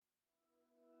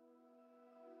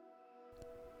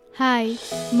Hi,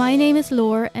 my name is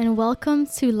Laure, and welcome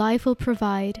to Life Will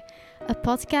Provide, a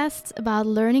podcast about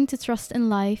learning to trust in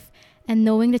life and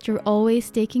knowing that you're always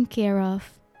taken care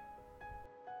of.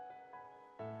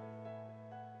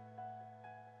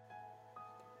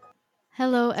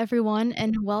 Hello, everyone,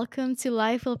 and welcome to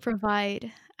Life Will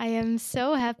Provide. I am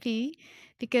so happy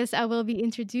because I will be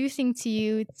introducing to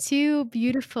you two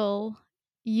beautiful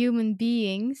human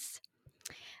beings,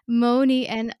 Moni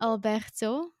and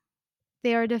Alberto.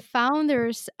 They are the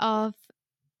founders of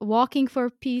Walking for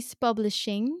Peace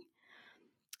Publishing.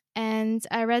 And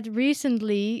I read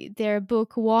recently their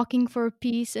book, Walking for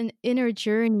Peace An Inner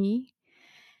Journey,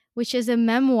 which is a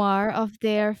memoir of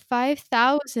their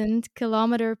 5,000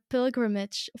 kilometer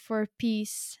pilgrimage for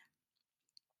peace.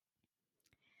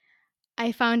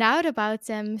 I found out about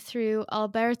them through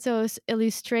Alberto's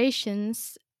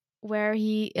illustrations, where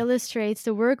he illustrates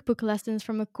the workbook lessons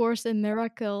from A Course in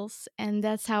Miracles. And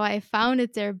that's how I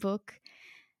founded their book.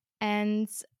 And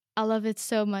I love it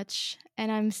so much.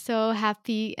 And I'm so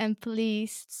happy and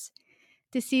pleased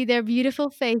to see their beautiful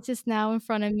faces now in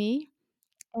front of me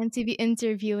and to be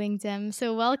interviewing them.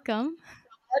 So, welcome.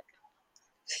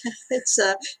 It's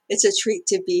a it's a treat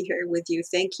to be here with you.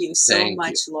 Thank you so Thank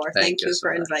much, you. Laura. Thank Thank you you so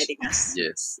for much. inviting us.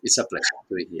 Yes, it's a pleasure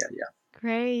to be here. Yeah.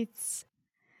 Great.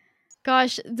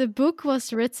 Gosh, the book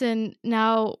was written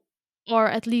now, or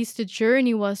at least the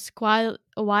journey was quite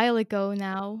a while ago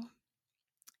now.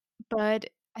 But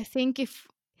I think if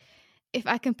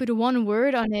I can put one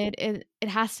word on it, it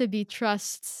has to be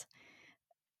trust.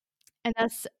 And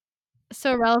that's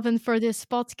so relevant for this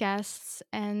podcast.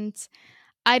 And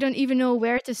I don't even know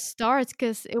where to start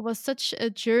because it was such a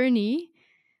journey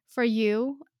for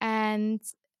you. And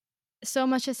so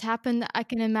much has happened, I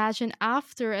can imagine,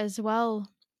 after as well.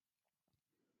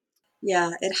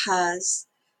 Yeah, it has.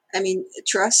 I mean,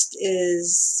 trust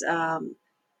is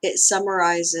it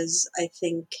summarizes, I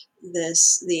think,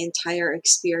 the entire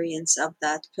experience of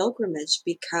that pilgrimage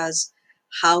because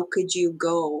how could you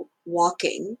go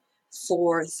walking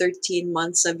for 13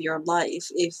 months of your life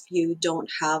if you don't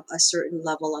have a certain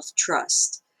level of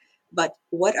trust? But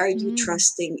what are you Mm.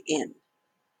 trusting in?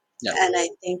 Yeah. And I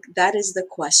think that is the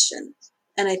question.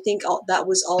 And I think that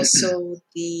was also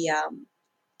the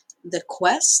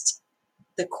quest.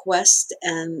 The quest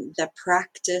and the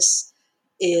practice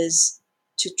is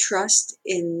to trust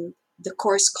in. The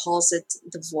course calls it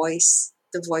the voice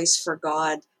for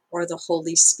God or the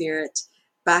Holy Spirit.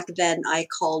 Back then, I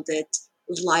called it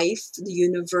life, the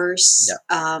universe,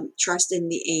 Yeah. trust in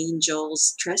the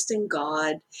angels, trust in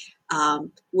God,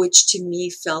 which to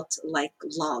me felt like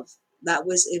love. That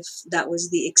was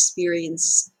the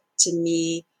experience to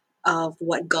me of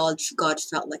what God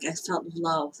felt like. I felt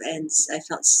love and I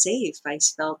felt safe. I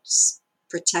felt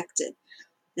protected.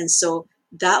 And so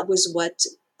that was what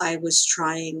I was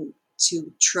trying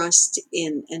to trust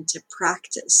in and to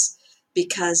practice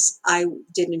because I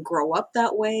didn't grow up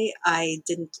that way. I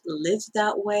didn't live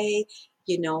that way.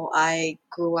 You know, I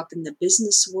grew up in the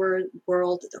business world,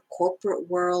 the corporate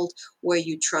world, where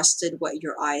you trusted what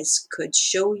your eyes could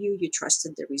show you. You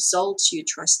trusted the results. You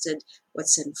trusted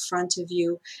what's in front of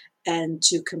you. And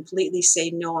to completely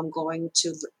say, no, I'm going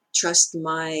to trust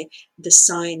the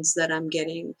signs that I'm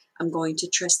getting. I'm going to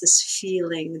trust this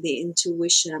feeling, the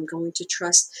intuition. I'm going to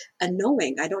trust a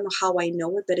knowing. I don't know how I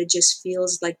know it, but it just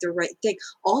feels like the right thing.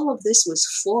 All of this was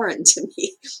foreign to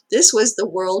me. This was the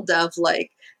world of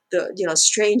like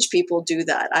strange people do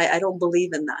that. I don't believe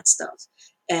in that stuff.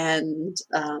 And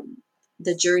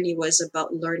the journey was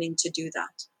about learning to do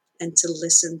that and to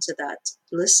listen to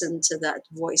that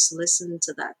voice, listen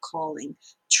to that calling,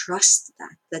 trust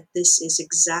that this is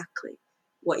exactly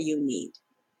what you need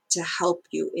to help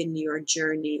you in your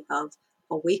journey of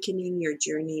awakening, your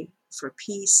journey for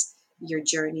peace, your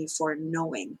journey for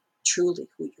knowing truly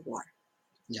who you are.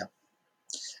 Yeah.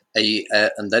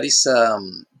 And that is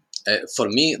for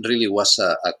me really was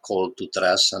a call to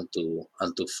trust and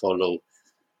to follow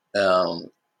um,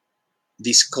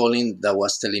 this calling that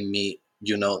was telling me,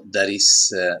 that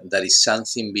is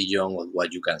something beyond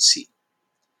what you can see.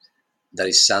 There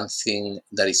is something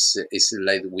that is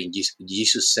like when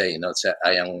Jesus say,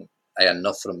 I am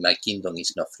not from my kingdom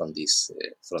is not from this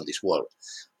world.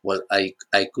 Well, I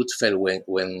could feel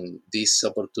when this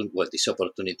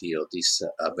opportunity or this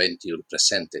adventure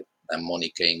presented, and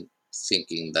Moni came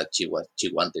thinking that she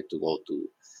wanted to go to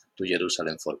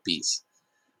Jerusalem for peace,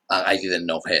 and I didn't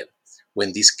know her.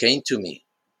 When this came to me,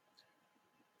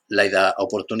 like the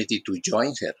opportunity to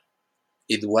join her,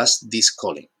 it was this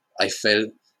calling. I felt,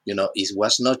 it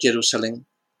was not Jerusalem,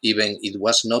 even it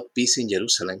was not peace in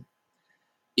Jerusalem.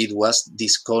 It was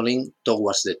this calling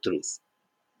towards the truth.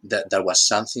 That there was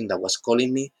something that was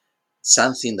calling me,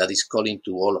 something that is calling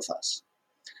to all of us,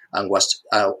 and was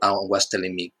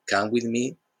telling me, come with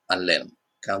me and learn,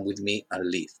 come with me and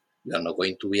live. You are not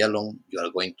going to be alone. You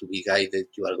are going to be guided.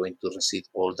 You are going to receive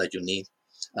all that you need.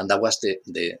 And that was the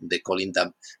calling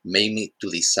that made me to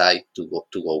decide to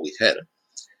go with her,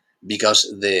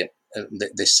 because the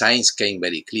signs came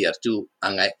very clear too.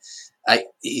 And I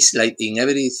it's like in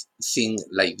everything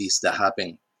like this that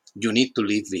happened, you need to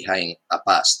leave behind a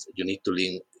past. You need to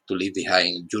leave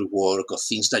behind your work or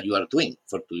things that you are doing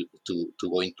to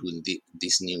go into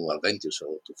these new adventures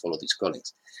or to follow these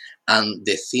callings. And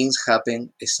the things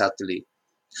happen exactly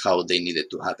how they needed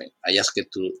to happen. I asked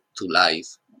it to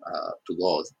life, to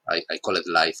God. I call it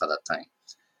life at that time.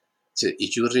 So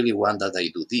if you really want that I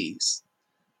do this,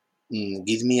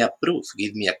 give me a proof,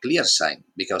 give me a clear sign,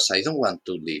 because I don't want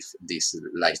to live this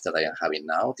life that I am having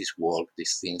now, this work,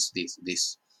 these things,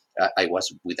 this. I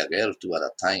was with a girl too at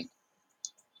that time,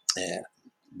 uh,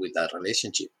 with a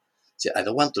relationship. So I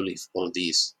don't want to live all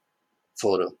this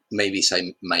for maybe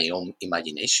my own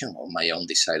imagination or my own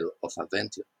desire of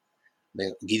adventure.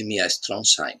 Then give me a strong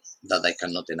sign that I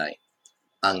cannot deny.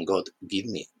 And God give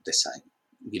me the sign.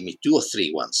 Give me two or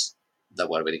three ones that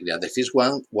were very clear. The first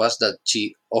one was that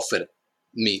she offered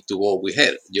me to go with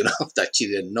her, that she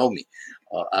didn't know me.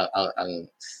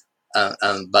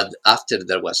 But after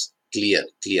there was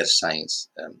clear signs,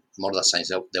 more than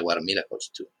signs, there were miracles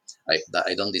too.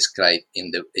 I don't describe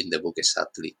in the book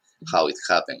exactly how it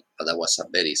happened, but that was a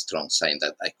very strong sign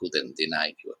that I couldn't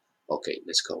deny. Okay,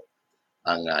 let's go.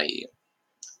 And I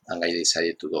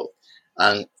decided to go.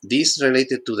 And this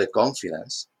related to the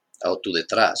confidence or to the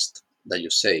trust that you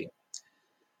say.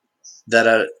 There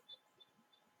are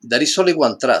there is only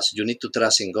one trust. You need to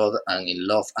trust in God and in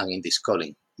love and in this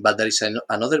calling. But there is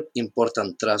another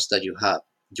important trust that you have.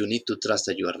 You need to trust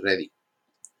that you are ready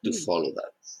to follow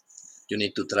that. You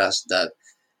need to trust that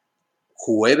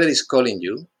whoever is calling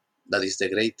you, that is the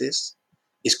greatest,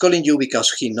 is calling you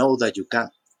because he knows that you can.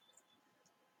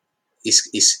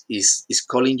 Is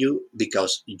calling you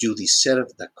because you deserve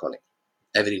that calling.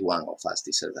 Every one of us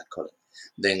deserves that calling.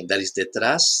 Then there is the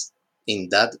trust in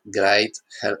that grand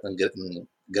realm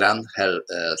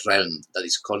that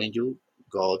is calling you,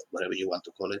 God, whatever you want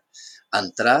to call it,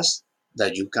 and trust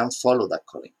that you can follow that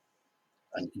calling.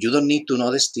 And you don't need to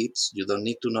know the steps. You don't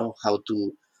need to know how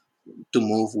to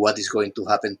move, what is going to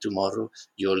happen tomorrow.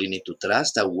 You only need to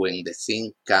trust that when the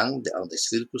thing comes, or the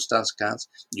circumstance comes,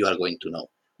 you are going to know,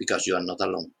 because you are not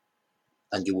alone,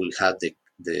 and you will have the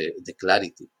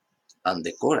clarity and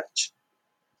the courage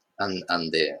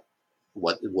and the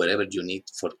whatever you need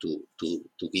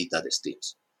to get that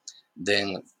steps.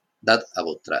 Then that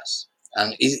about trust,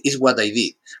 and is what I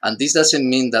did. And this doesn't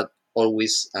mean that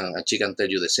always, and she can tell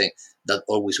you the same, that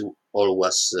always all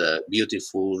was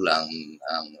beautiful and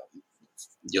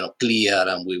clear,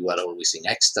 and we were always in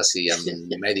ecstasy and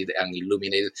meditated and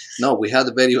illuminated. No, we had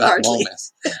very bad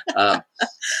moments.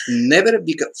 Never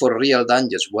for real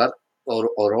dangers. What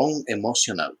our own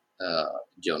emotional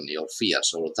journey, or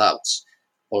fears, or doubts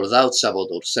about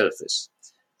ourselves.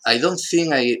 I don't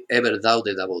think I ever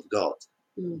doubted about God,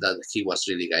 that He was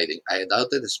really guiding. I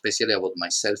doubted especially about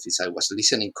myself, if I was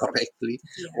listening correctly,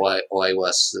 or I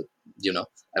was,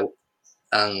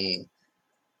 and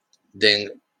then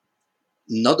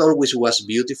not always was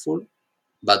beautiful,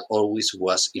 but always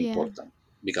was Yeah. important,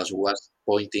 because it was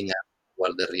pointing at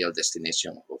what the real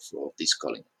destination of this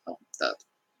calling. That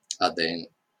at the end,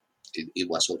 it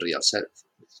was our real self.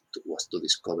 It was to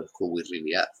discover who we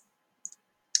really are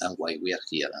and why we are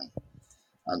here,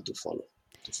 and to follow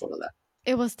that.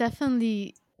 It was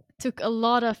definitely took a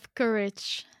lot of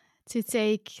courage to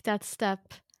take that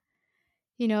step.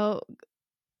 You know,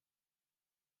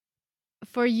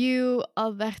 for you,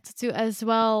 Alberto, to as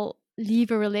well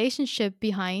leave a relationship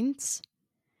behind.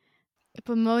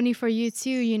 But Moni, for you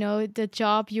too, the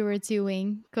job you were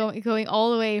doing, going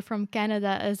all the way from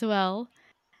Canada as well.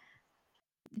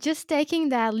 Just taking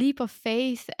that leap of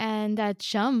faith and that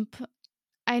jump.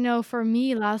 I know for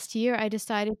me last year, I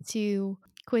decided to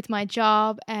quit my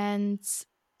job and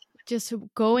just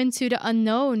go into the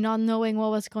unknown, not knowing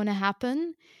what was going to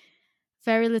happen.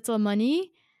 Very little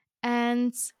money.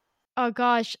 And oh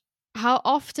gosh, how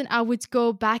often I would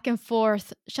go back and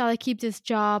forth. Shall I keep this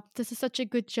job? This is such a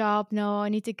good job. No, I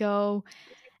need to go.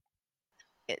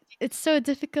 It's so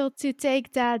difficult to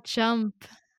take that jump.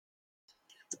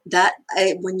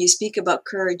 When you speak about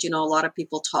courage, a lot of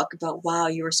people talk about, wow,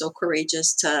 you were so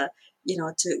courageous to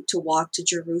walk to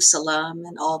Jerusalem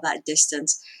and all that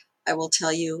distance. I will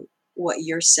tell you what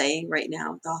you're saying right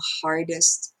now. The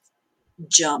hardest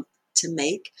jump to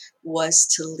make was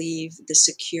to leave the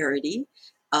security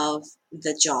of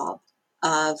the job.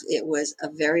 of it was a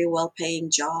very well paying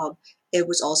job. It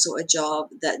was also a job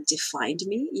that defined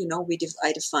me.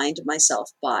 I defined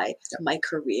myself by my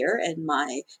career and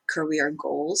my career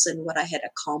goals and what I had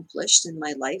accomplished in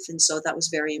my life. And so that was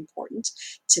very important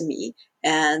to me.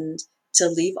 And to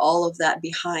leave all of that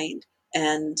behind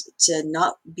and to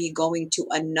not be going to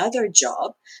another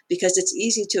job, because it's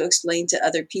easy to explain to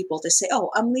other people to say, oh,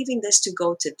 I'm leaving this to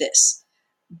go to this.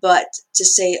 But to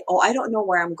say, oh, I don't know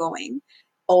where I'm going.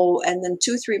 Oh, and then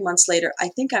 2, 3 months later, I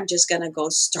think I'm just gonna go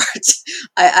start.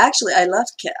 I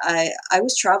left. I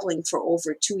was traveling for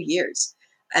over 2 years,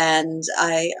 and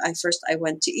I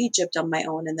went to Egypt on my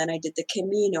own, and then I did the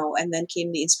Camino, and then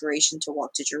came the inspiration to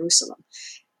walk to Jerusalem.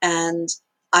 And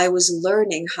I was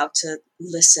learning how to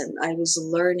listen. I was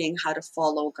learning how to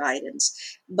follow guidance.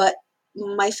 But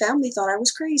my family thought I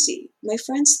was crazy. My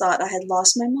friends thought I had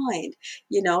lost my mind.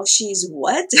 She's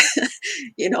what?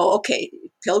 Okay,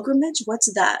 pilgrimage,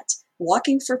 what's that?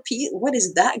 Walking for peace, what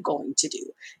is that going to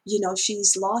do?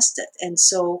 She's lost it. And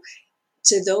so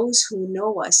to those who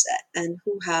know us and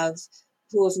who have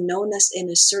known us in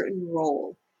a certain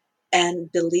role,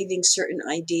 and believing certain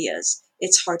ideas,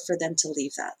 it's hard for them to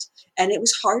leave that. And it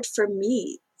was hard for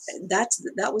me. That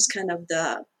was kind of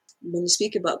when you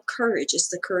speak about courage, it's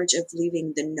the courage of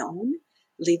leaving the known,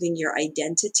 leaving your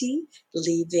identity,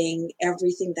 leaving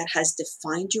everything that has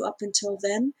defined you up until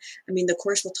then. I mean, the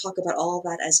course will talk about all of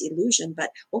that as illusion,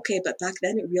 but okay, but back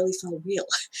then it really felt real.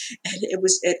 And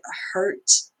it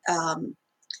hurt.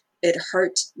 It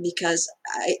hurt because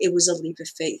it was a leap of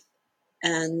faith.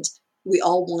 And we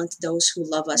all want those who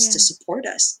love us to Yeah. support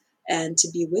us and to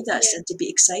be with us and to be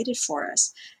excited for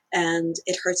us. And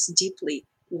it hurts deeply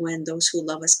when those who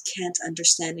love us can't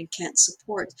understand and can't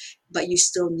support, but you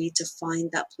still need to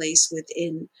find that place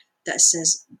within that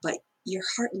says, but your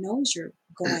heart knows you're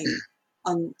going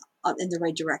in the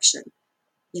right direction.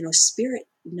 Spirit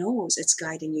knows it's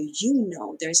guiding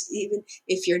you. There's, even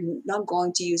if you're not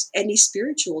going to use any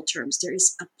spiritual terms, there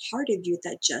is a part of you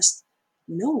that just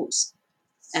knows.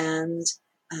 And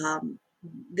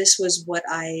this was what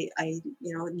I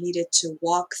needed to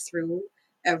walk through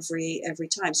every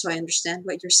time. So I understand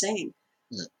what you're saying.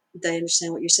 Yeah. I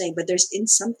understand what you're saying, but there's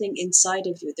something inside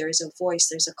of you. There's a voice.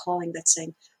 There's a calling that's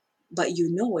saying, but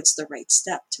it's the right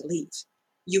step to leave.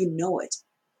 It,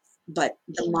 but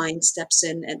the mind steps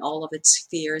in, and all of its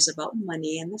fears about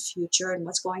money and the future and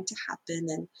what's going to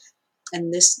happen,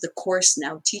 and the course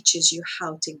now teaches you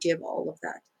how to give all of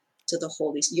that to the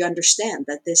Holy Spirit. You understand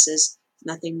that this is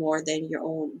nothing more than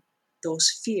those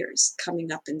fears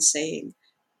coming up and saying,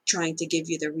 trying to give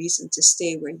you the reason to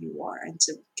stay where you are and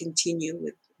to continue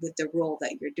with the role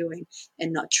that you're doing,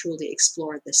 and not truly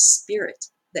explore the spirit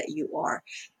that you are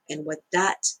and what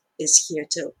that is here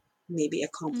to maybe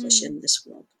accomplish Mm. in this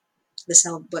world.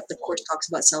 But the course talks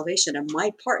about salvation and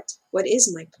my part. What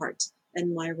is my part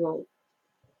and my role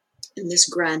in this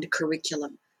grand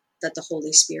curriculum that the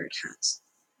Holy Spirit has?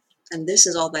 And this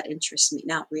is all that interests me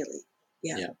now, really.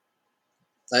 Yeah. Yeah.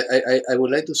 I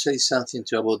would like to say something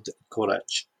to about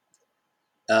courage.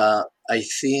 I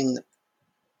think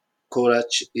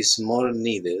courage is more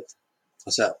needed.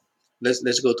 So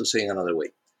let's go to saying another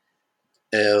way.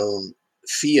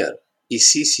 Fear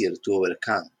is easier to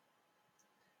overcome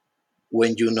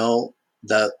when you know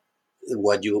that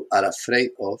what you are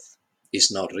afraid of is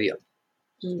not real.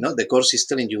 No, the course is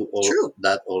telling you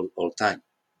all time.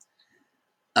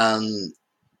 And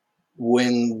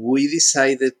when we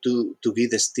decided to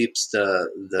give the steps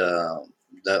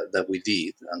that we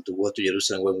did and to go to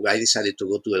Jerusalem, when I decided to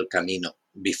go to El Camino,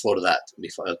 before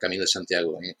El Camino de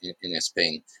Santiago in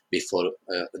Spain, before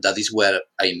that is where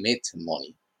I met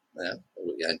Moni,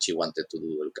 and she wanted to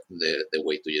do the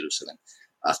way to Jerusalem.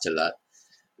 After that,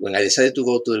 when I decided to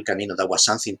go to El Camino, that was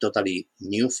something totally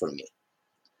new for me.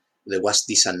 There was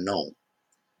this unknown.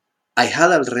 I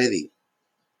had already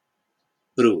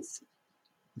proof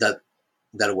that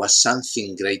there was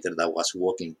something greater that was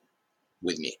working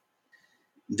with me.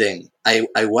 Then I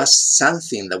was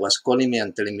something that was calling me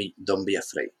and telling me, don't be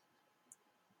afraid.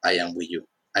 I am with you.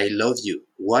 I love you.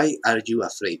 Why are you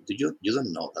afraid? You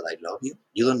don't know that I love you?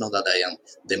 You don't know that I am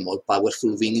the more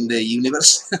powerful being in the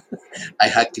universe? I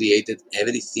have created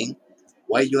everything.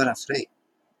 Why you are afraid?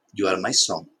 You are my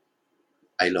son.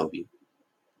 I love you.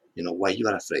 Why you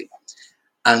are afraid?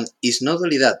 And it's not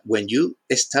only that, when you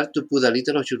start to put a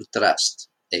little of your trust,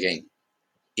 again,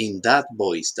 in that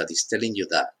voice that is telling you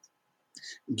that,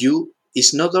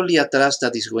 it's not only a trust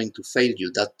that is going to fail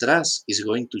you, that trust is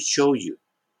going to show you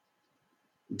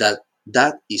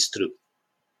that is true.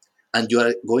 And you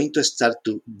are going to start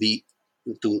to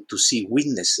see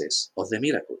witnesses of the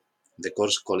miracle. The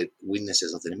Course call it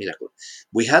witnesses of the miracle.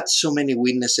 We had so many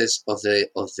witnesses of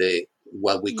the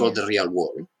what we call Yeah. the real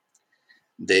world,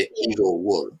 the ego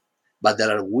world, but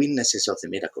there are witnesses of the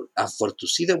miracle. And for to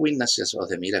see the witnesses of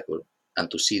the miracle and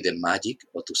to see the magic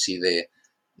or to see the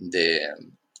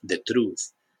the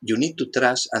truth, you need to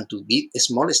trust and to give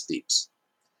small steps.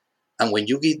 And when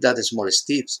you give that small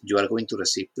steps, you are going to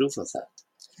receive proof of that.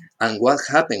 And what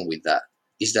happened with that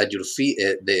is that your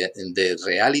fear, the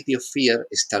reality of fear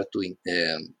start to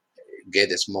get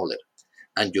smaller,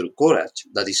 and your courage,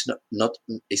 that is not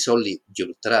is only your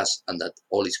trust and that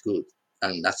all is good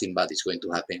and nothing bad is going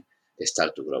to happen,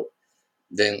 start to grow.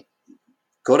 Then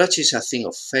courage is a thing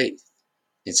of faith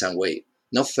in some way,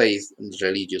 not faith,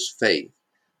 religious faith,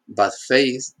 but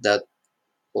faith that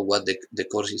or what the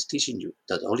course is teaching you,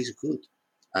 that all is good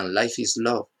and life is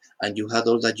love and you had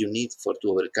all that you need for to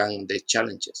overcome the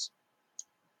challenges.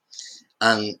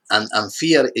 And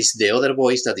fear is the other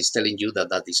voice that is telling you that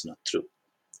that is not true.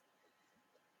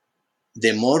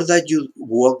 The more that you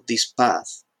walk this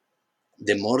path,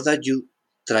 the more that you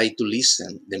try to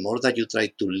listen, the more that you try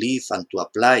to live and to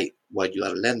apply what you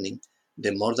are learning,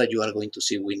 the more that you are going to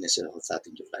see witnesses of that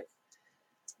in your life.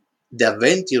 The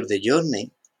adventure, the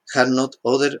journey, had not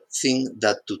other thing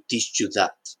that to teach you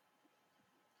that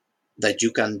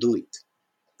you can do it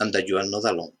and that you are not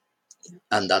alone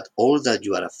and that all that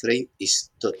you are afraid is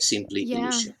simply Yeah.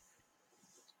 illusion.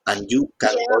 And you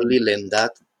can only learn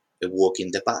that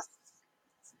walking the path.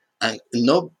 And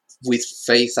not with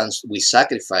faith and with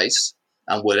sacrifice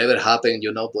and whatever happened,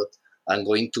 but I'm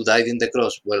going to die in the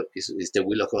cross. Well, it's the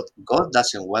will of God. God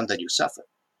doesn't want that you suffer.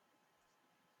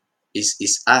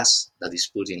 It's us that is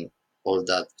putting all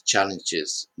that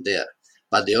challenges there.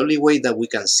 But the only way that we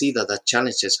can see that the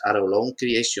challenges are our own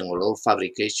creation or own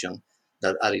fabrication,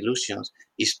 that are illusions,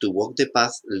 is to walk the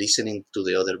path listening to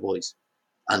the other voice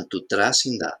and to trust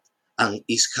in that. And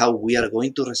it's how we are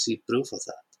going to receive proof of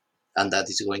that. And that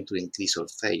is going to increase our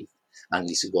faith and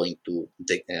is going to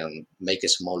make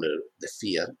smaller the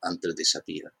fear until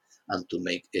disappear and to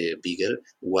make bigger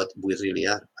what we really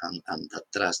are and that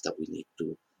trust that we need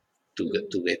to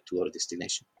get to our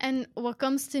destination. And what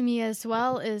comes to me as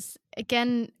well is,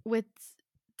 again, with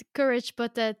the courage,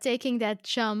 but taking that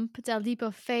jump, that leap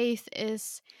of faith,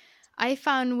 is, I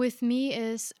found with me,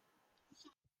 is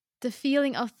the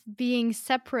feeling of being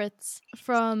separate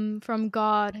from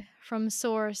God, from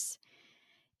Source.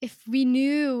 If we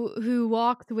knew who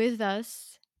walked with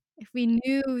us, if we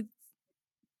knew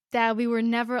that we were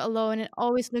never alone and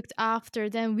always looked after,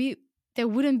 then there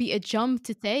wouldn't be a jump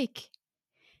to take.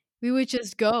 We would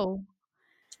just go.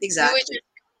 Exactly.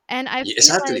 And I Yeah, feel like,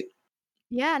 exactly.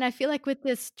 yeah, and I feel like with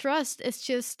this trust, it's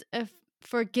just a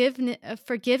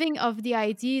forgiving of the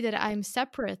idea that I'm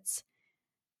separate.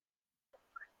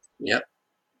 Yeah.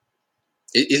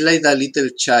 It's like that little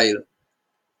child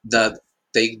that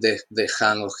take the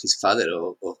hand of his father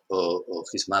or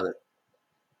his mother.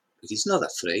 He's not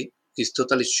afraid. He's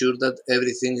totally sure that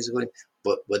everything is going.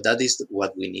 But that is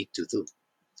what we need to do.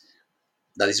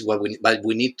 That is what but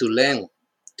we need to learn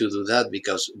to do that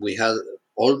because we have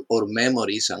all our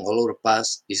memories and all our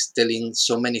past is telling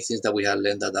so many things that we have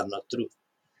learned that are not true.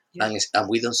 Yeah. And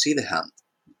we don't see the hand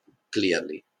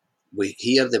clearly. We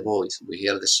hear the voice, we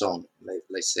hear the song, like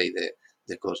let's say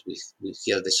the course, we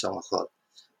hear the song of God,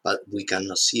 but we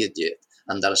cannot see it yet.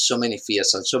 And there are so many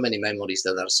fears and so many memories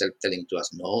that are telling to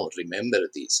us, no, remember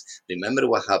this. Remember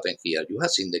what happened here. You have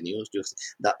seen the news.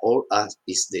 That all us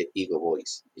is the ego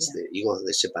voice. It's the ego of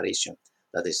the separation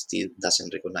that still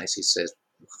doesn't recognize itself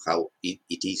how it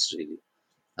is really.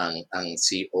 And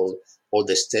see all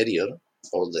the exterior,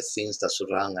 all the things that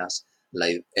surround us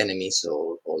like enemies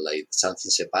or like something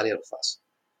separate of us,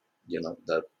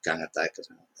 that can attack us.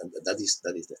 And that is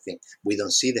the thing. We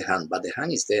don't see the hand, but the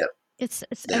hand is there. It's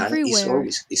The hand is everywhere.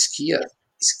 always is here.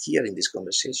 It's here in this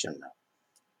conversation now.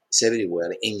 It's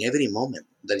everywhere, in every moment.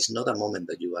 There is not a moment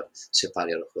that you are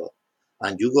separate of God.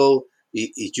 And you go,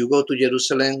 if you go to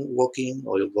Jerusalem walking,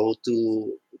 or you go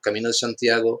to Camino de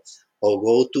Santiago, or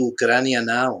go to Ukraine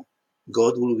now,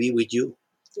 God will be with you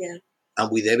Yeah.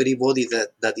 and with everybody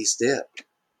that is there.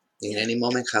 In any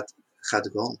moment had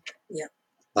gone. Yeah.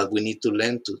 But we need to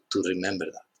learn to remember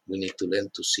that. We need to learn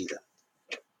to see that.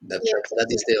 That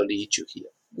is the only issue here,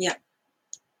 Yeah.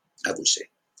 I would say.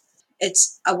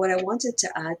 It's what I wanted to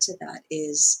add to that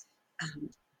is,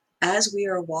 as we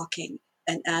are walking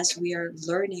and as we are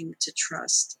learning to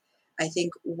trust, I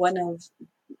think one of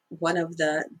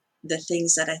the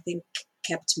things that I think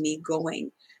kept me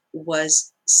going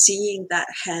was seeing that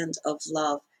hand of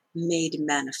love made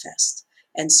manifest.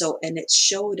 And it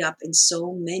showed up in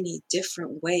so many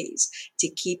different ways to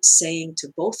keep saying to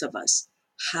both of us,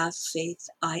 have faith.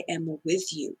 I am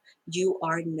with you. You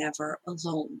are never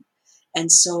alone.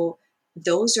 And so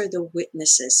those are the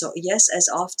witnesses. So, yes, as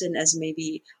often as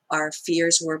maybe our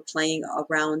fears were playing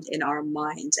around in our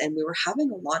minds and we were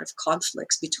having a lot of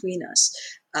conflicts between us,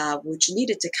 which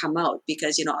needed to come out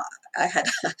because, I had,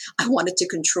 I wanted to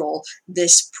control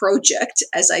this project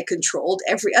as I controlled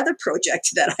every other project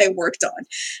that I worked on.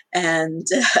 And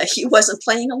he wasn't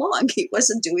playing along. He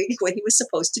wasn't doing what he was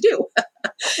supposed to do.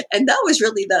 And that was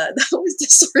really that was the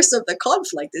source of the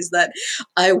conflict, is that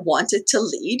I wanted to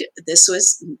lead. This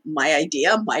was my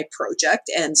idea, my project,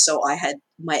 and so I had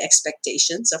my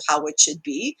expectations of how it should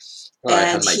be. Well, I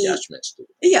had And my he, judgments too.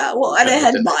 yeah, well, and I Can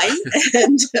had admit mine, that.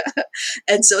 and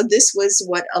and so this was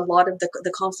what a lot of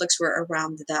the conflicts were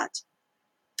around that.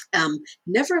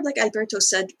 Never, like Alberto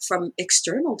said, from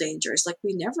external dangers. Like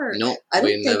we never, No, I don't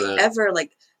we think never. ever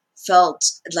like felt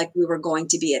like we were going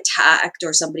to be attacked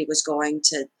or somebody was going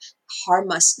to harm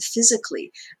us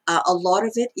physically. A lot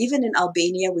of it, even in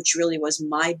Albania, which really was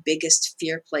my biggest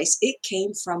fear place, it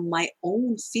came from my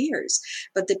own fears.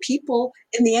 But the people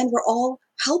in the end were all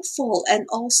helpful and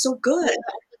all so good,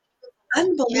 Yeah.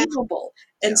 unbelievable.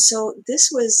 And Yeah. so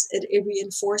it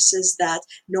reinforces that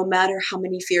no matter how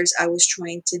many fears I was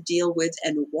trying to deal with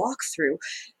and walk through,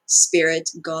 Spirit,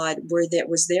 God,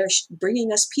 was there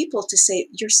bringing us people to say,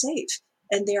 you're safe,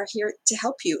 and they are here to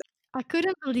help you. I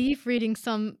couldn't believe reading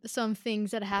some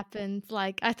things that happened.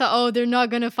 Like I thought, oh, they're not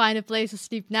gonna find a place to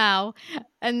sleep now,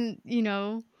 and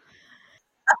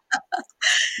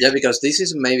Yeah, because this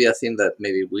is maybe a thing that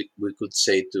maybe we could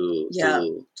say to Yeah,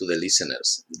 the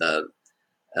listeners that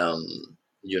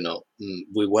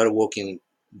we were walking,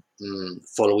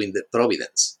 following the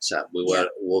providence. So we yeah, were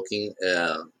walking,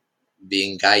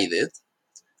 being guided,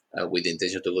 with the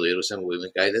intention to go to Jerusalem. We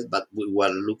were guided, but we were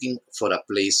looking for a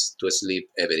place to sleep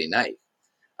every night.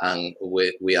 And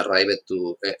we arrived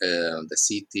to the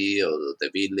city or the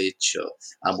village,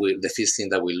 and the first thing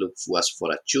that we looked was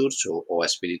for a church or a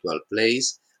spiritual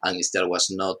place. And if there was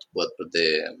not, but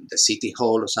the city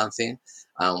hall or something,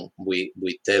 and we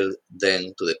tell them,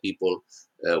 to the people,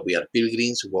 we are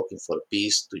pilgrims walking for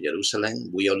peace to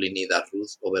Jerusalem. We only need a roof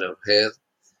over our head.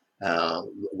 Uh,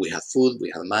 we have food,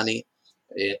 we have money,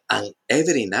 and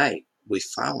every night we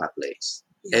found a place.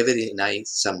 yeah, Every night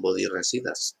somebody received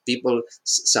us.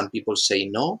 Some people say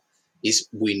no. Is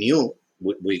we knew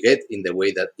we get in the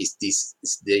way that this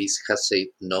has said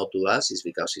no to us is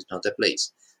because it's not a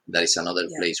place. There is another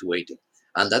yeah, place waiting,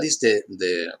 and that is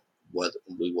the what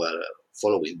we were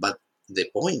following. But the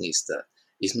point is that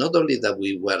it's not only that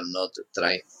we were not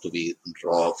trying to be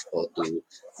rough or to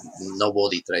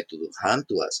nobody tried to do harm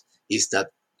to us. Is that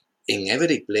in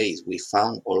every place we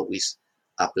found always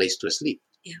a place to sleep,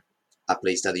 yeah, a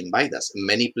place that invite us.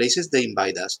 Many places they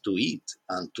invite us to eat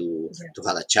and yeah, to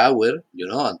have a shower,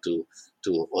 and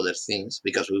to other things,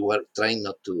 because we were trying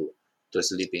not to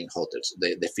sleep in hotels.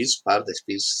 The first part, the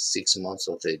first 6 months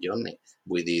of the journey,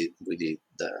 we did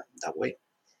that way.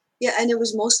 yeah. And it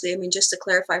was mostly, I mean, just to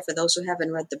clarify for those who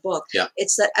haven't read the book, Yeah.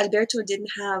 it's that Alberto didn't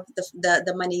have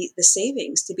the money, the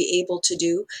savings to be able to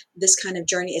do this kind of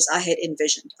journey as I had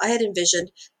envisioned. I had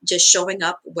envisioned just showing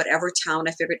up, whatever town.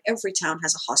 I figured every town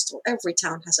has a hostel, every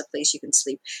town has a place you can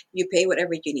sleep. You pay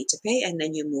whatever you need to pay, and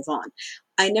then you move on.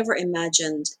 I never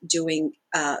imagined doing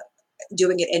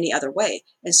it any other way.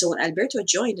 And so when Alberto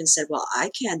joined and said, well, I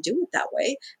can't do it that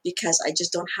way because I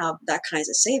just don't have that kinds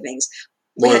of savings,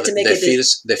 we Well, had to make the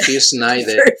first night,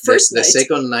 the very first the night.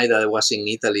 second night that I was in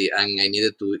Italy and I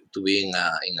needed to be in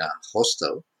a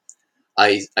hostel,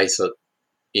 I thought,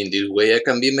 in this way I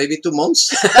can be maybe 2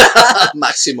 months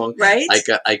maximum. Right?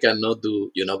 I cannot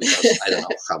do, because I don't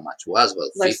know how much was, but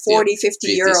Like 50 40,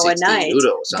 50 euro a 60 night,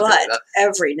 euro or something like but that.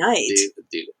 every night.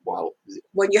 Wow.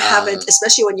 When you haven't,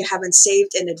 especially when you haven't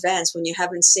saved in advance, when you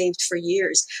haven't saved for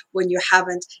years, when you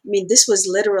haven't, I mean, this was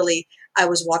literally, I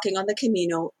was walking on the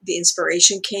Camino. The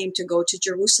inspiration came to go to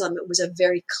Jerusalem. It was a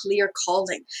very clear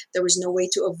calling. There was no way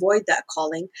to avoid that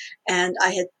calling. And I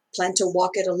had planned to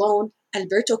walk it alone.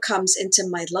 Alberto comes into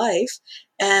my life,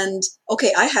 and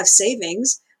okay, I have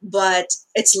savings, but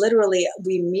it's literally,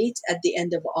 we meet at the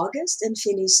end of August in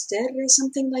Finisterre,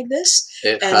 something like this.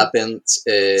 It And happened,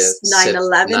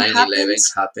 9/11 9/11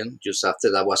 happens. happened. Just after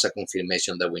that was a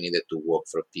confirmation that we needed to work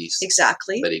for peace.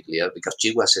 Exactly. Very clear, because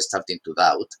she was starting to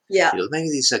doubt. Yeah. Maybe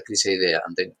this is a crazy idea,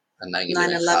 and then 9/11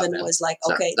 9/11 happened. was like,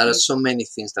 So okay, there are so many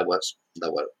things that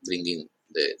were bringing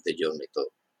the journey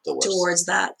towards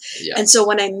that. Yeah. And so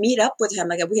when I meet up with him,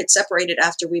 like we had separated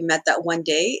after we met that one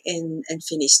day in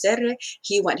Finisterre.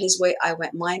 He went his way, I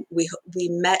went mine. We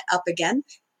met up again.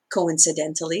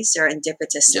 coincidentally, Yeah.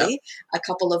 serendipitously, a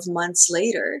couple of months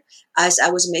later, as I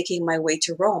was making my way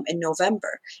to Rome in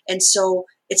November. And so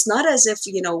it's not as if,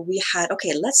 we had,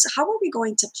 okay, how are we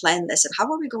going to plan this? And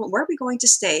where are we going to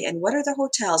stay? And what are the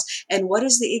hotels? And what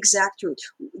is the exact route?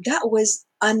 That was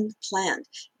unplanned.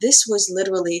 This was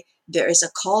literally, there is a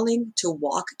calling to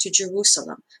walk to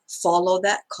Jerusalem, follow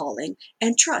that calling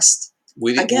and trust.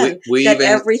 Again, we that even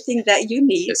everything that you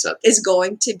need exactly. is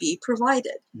going to be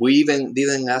provided. We even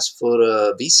didn't ask for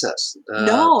visas.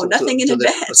 No, nothing in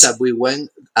advance. We went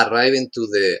arriving to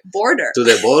the Border.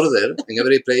 border in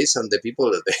every place, and the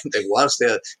people, the guards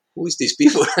there, who is these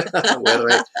people? We're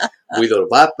right with our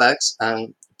backpacks,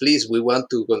 and please, we want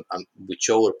to go, we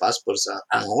show our passports,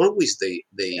 and always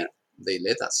Yeah. they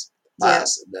let us Yeah.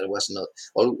 pass. There was not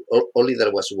only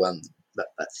there was one, but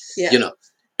Yeah.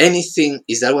 anything,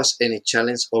 if there was any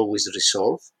challenge, always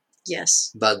resolved.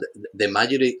 Yes. But the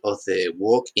majority of the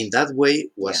work in that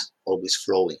way was always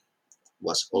flowing.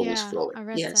 Was always Yeah, flowing. I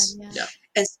read Yes. that. Yeah. Yeah.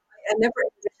 And so I never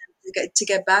envisioned, to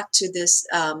get back to this,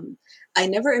 I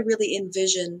never really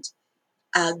envisioned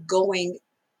going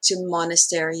to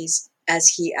monasteries as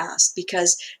he asked,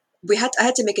 because I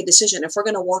had to make a decision if we're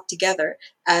going to walk together,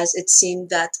 as it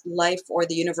seemed that life or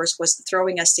the universe was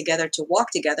throwing us together to walk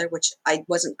together, which I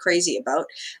wasn't crazy about.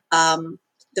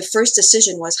 The first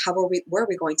decision was, where are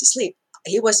we going to sleep?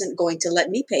 He wasn't going to let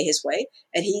me pay his way,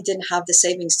 and he didn't have the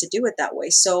savings to do it that way.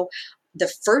 So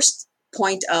the first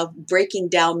point of breaking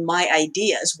down my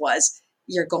ideas was,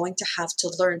 you're going to have to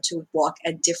learn to walk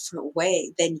a different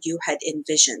way than you had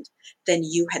envisioned, than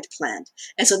you had planned.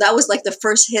 And so that was like the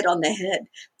first hit on the head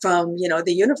from,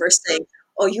 the universe saying,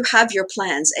 oh, you have your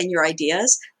plans and your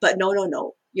ideas, but no, no,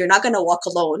 no. You're not going to walk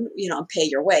alone, and pay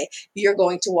your way. You're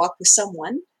going to walk with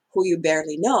someone who you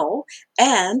barely know,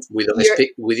 and we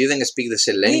didn't speak the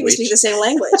same language. We speak the same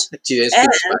language. She didn't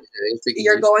speak Spanish, I didn't speak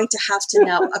You're English. going to have to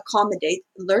now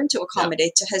learn to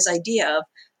accommodate to his idea of,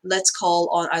 let's call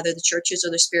on either the churches or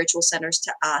the spiritual centers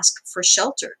to ask for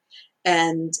shelter.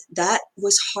 And that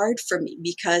was hard for me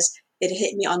because it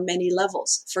hit me on many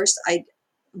levels. First,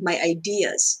 my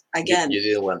ideas again. You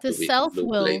didn't want The to be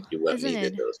self-will, you were isn't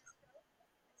needed. it?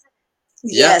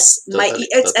 Yes, Totally.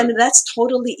 and that's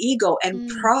totally ego and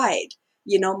Mm. pride.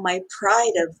 My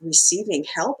pride of receiving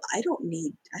help. I don't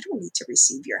need to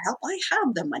receive your help. I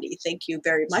have the money. Thank you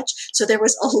very much. So there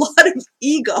was a lot of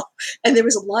ego and there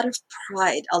was a lot of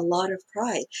pride,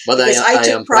 But because I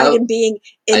took am pride proud. in being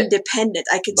independent.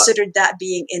 I considered that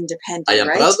being independent. I am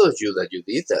right? proud of you that you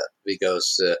did that,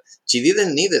 because she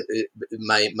didn't need it.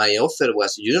 My offer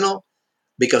was,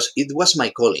 because it was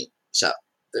my calling. So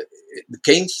it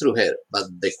came through her, but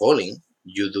the calling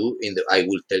you do I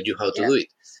will tell you how to do it.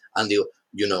 And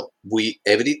we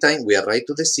every time we arrive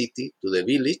to the city, to the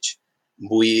village,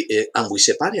 we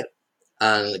separate.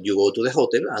 And you go to the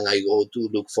hotel, and I go to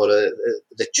look for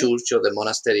the church or the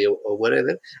monastery or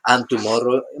wherever. And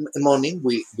tomorrow morning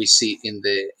we see in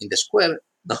the square,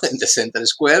 in the center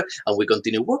square, and we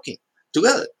continue working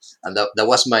together. And that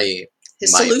was my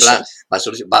solution. plan.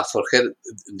 But for her,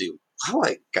 how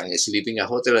I can sleep in a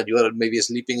hotel and you are maybe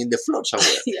sleeping in the floor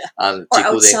somewhere? And Or she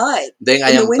couldn't. outside. Then I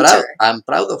in the am proud. winter. I'm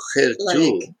proud of her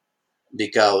too, Like-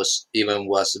 because even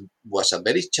was a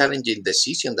very challenging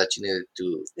decision that she needed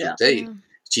to take. Yeah.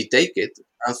 She take it,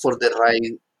 and for the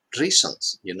right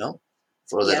reasons,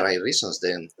 for the right reasons.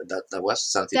 Then that was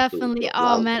something Definitely. to Oh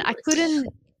applaud. man, I couldn't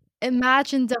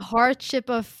imagine the hardship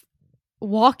of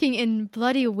walking in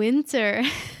bloody winter.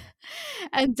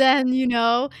 And then,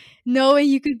 knowing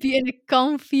you could be in a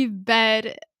comfy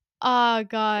bed. Oh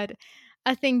god.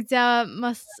 I think that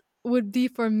would be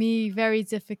for me very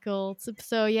difficult.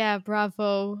 So yeah,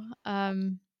 bravo.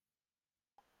 And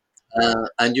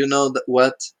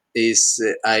what is,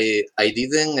 I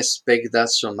didn't expect that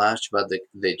so much, but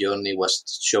the journey was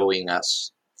showing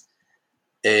us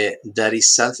that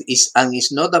is something and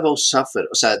it's not about suffer.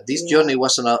 So this journey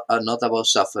was not about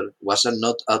suffer, was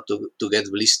not out to get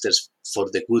blisters for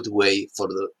the good way,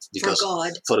 because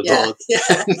for God.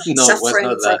 God. No, Suffering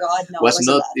was not for that. God. No, Was wasn't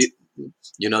not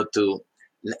that.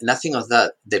 nothing of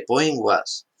that. The point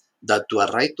was that to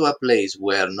arrive to a place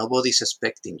where nobody's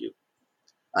expecting you,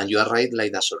 and you arrive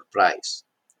like a surprise.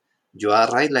 You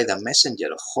arrive like a messenger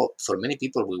of hope. For many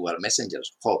people, we were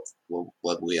messengers of hope,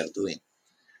 what we are doing.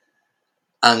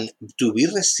 And to be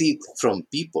received from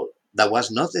people that was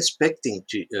not expecting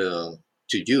to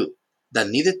you, that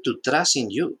needed to trust in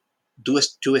you,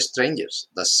 two strangers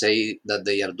that say that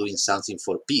they are doing something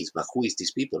for peace, but who is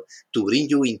these people? To bring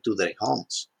you into their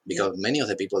homes, because many of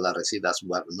the people that received us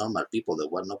were normal people. They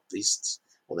were not priests,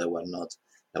 or they were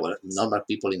normal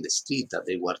people in the street that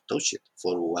they were touched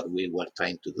for what we were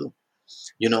trying to do.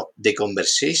 The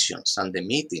conversations and the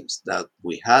meetings that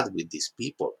we had with these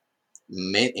people,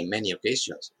 in many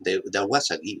occasions, there was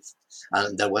a gift.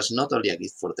 And there was not only a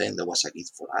gift for them, there was a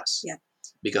gift for us. Yeah.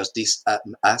 Because this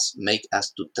make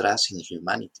us to trust in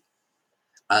humanity.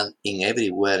 And in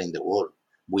everywhere in the world,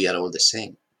 we are all the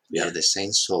same. We are the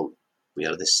same soul. We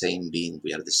are the same being.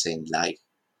 We are the same life.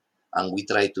 And we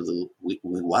try to do, we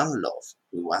want love.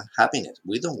 We want happiness.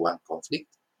 We don't want conflict.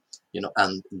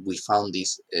 And we found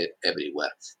this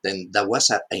everywhere. Then that was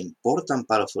an important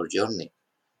part of our journey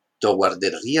toward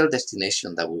the real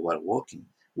destination that we were walking,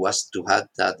 was to have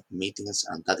that meetings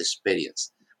and that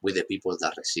experience with the people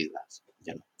that receive us.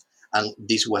 And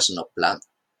this was not planned.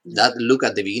 That look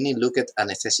at the beginning, look at a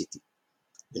necessity.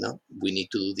 We need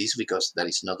to do this because there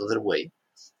is no other way.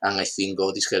 And I think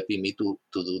God is helping me to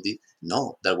do this.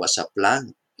 No, there was a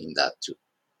plan in that too.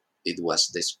 It was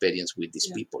the experience with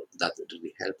these people that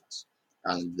really helped us.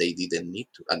 And they didn't need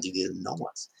to, and they didn't know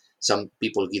us. Some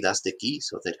people give us the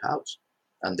keys of their house,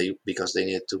 and because they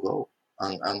needed to go.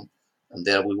 And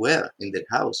there we were in their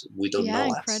house. We don't Yeah,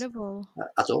 know us incredible.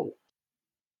 at all.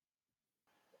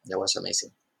 That was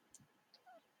amazing.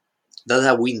 Those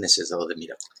are witnesses of the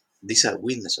miracle. These are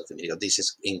witnesses of the miracle. This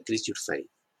is increase your faith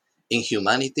in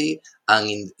humanity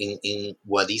and in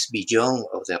what is beyond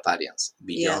of the appearance,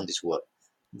 beyond this world.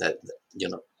 That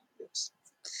yes.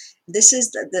 This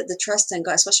is the trust in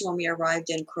God, especially when we arrived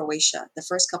in Croatia. The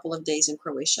first couple of days in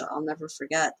Croatia, I'll never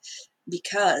forget,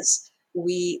 because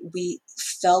we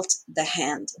felt the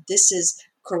hand.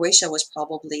 Croatia was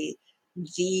probably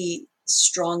the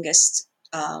strongest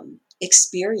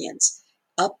experience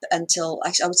up until,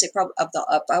 actually, I would say probably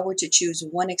if I were to choose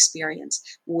one experience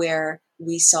where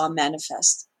we saw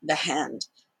manifest the hand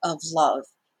of love,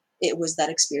 it was that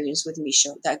experience with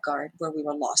Misho, that guard, where we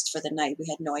were lost for the night. We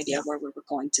had no idea where we were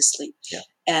going to sleep. Yeah.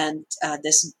 And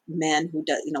this man who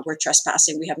does, we're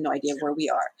trespassing. We have no idea where we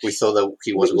are. We thought that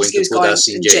he was going to put us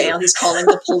in jail. He's calling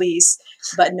the police,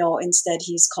 but no, instead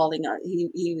he's calling us.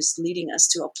 He was leading us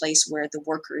to a place where the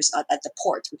workers at the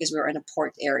port, because we were in a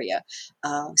port area,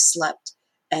 slept.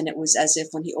 And it was as if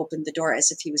when he opened the door, as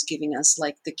if he was giving us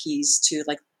like the keys to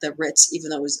like the Ritz, even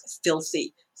though it was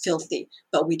filthy,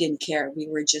 but we didn't care. We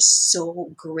were just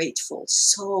so grateful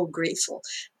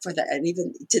for that. And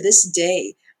even to this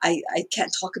day, I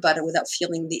can't talk about it without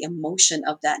feeling the emotion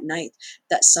of that night,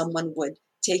 that someone would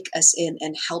take us in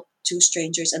and help two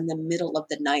strangers in the middle of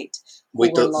the night. We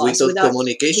thought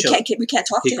communication. We can't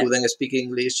talk to him. He couldn't speak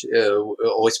English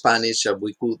or Spanish.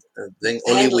 We could then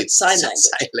only with sign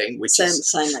language.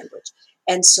 Sign language.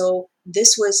 And so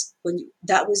this was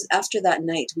that was after that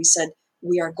night. We said,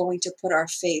 we are going to put our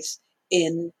faith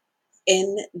in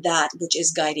that which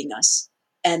is guiding us.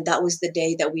 And that was the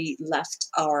day that we left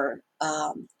our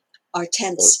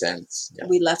tents. Yeah.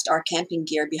 We left our camping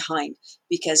gear behind,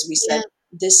 because we said,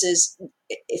 this is,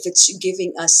 if it's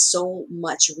giving us so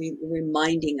much,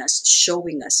 reminding us,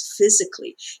 showing us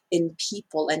physically in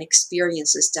people and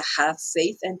experiences to have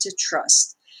faith and to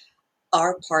trust,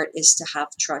 our part is to have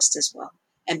trust as well.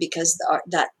 And because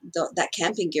that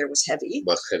camping gear was heavy.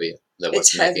 Was heavy. That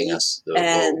was making us go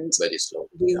very slow.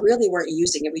 We really weren't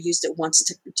using it. We used it once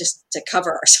just to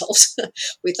cover ourselves.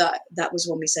 We thought that was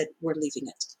when we said, we're leaving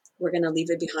it. We're going to leave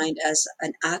it behind as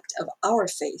an act of our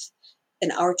faith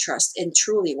and our trust in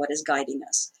truly what is guiding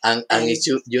us. And if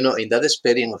in that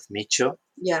experience of Micho,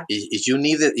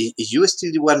 if you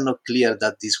still were not clear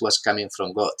that this was coming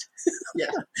from God,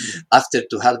 after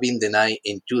to have been denied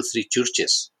in 2-3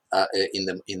 churches in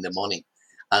the morning,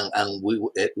 and we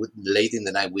late in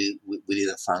the night we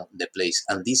didn't find the place,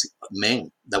 and these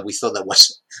men that we thought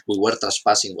we were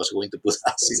trespassing was going to put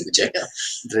us in the jail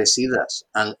received us,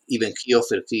 and even he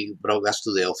brought us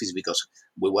to the office because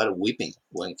we were weeping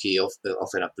when he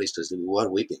offered a place to sleep. We were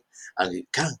weeping, and he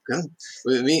come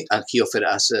with me, and he offered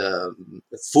us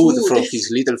food from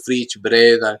his little fridge,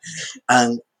 bread,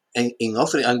 and in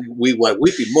offering, and we were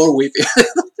weeping, more weeping.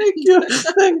 Thank you.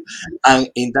 And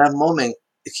in that moment,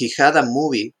 he had a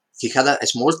movie. He had a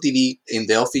small TV in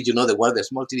the office. The word, the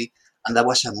small TV, and there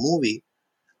was a movie.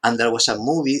 And there was a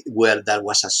movie where there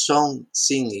was a song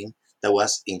singing that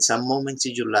was, in some moments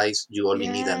in your life, you only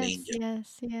need an angel.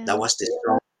 Yes. That was the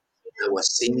song that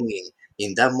was singing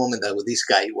in that moment that this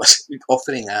guy was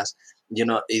offering us.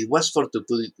 It was for to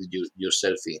put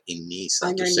yourself in knees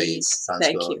and to say,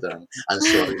 thank God, I'm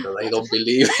sorry that I don't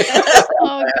believe.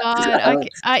 Oh God,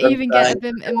 I even get a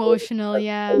bit emotional.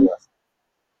 Yeah.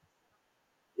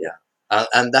 Yeah,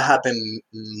 and that happened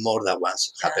more than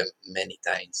once. Happened many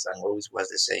times, and always was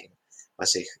the same. I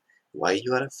say, why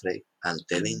you are afraid? I'm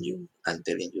telling you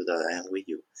that I am with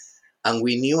you. And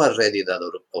we knew already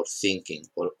that our thinking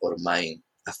or mind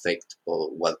affect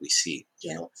what we see.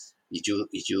 You Yeah. know,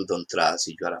 if you don't trust,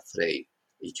 if you are afraid,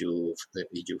 if you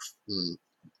if you mm,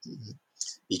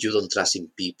 if you don't trust in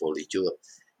people, if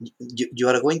you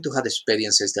are going to have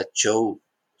experiences that show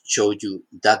you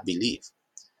that belief.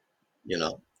 You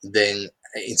know, then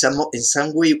in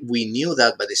some way we knew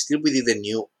that, but still we didn't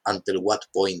knew until what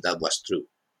point that was true.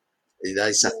 That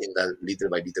is Yeah. something that little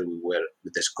by little we were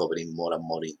discovering more and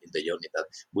more in the journey, that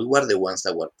we were the ones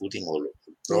that were putting all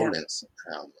Yeah. problems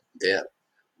there,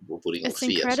 putting all It's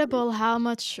fears. incredible how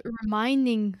much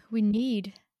reminding we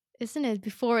need, isn't it,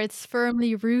 before it's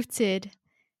firmly rooted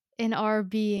in our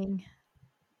being.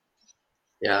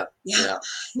 Yeah, Yeah. yeah,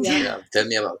 Yeah. yeah. Tell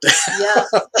me about that. Yeah.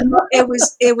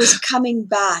 It was coming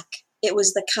back. It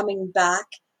was the coming back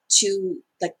to,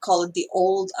 like, call it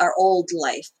our old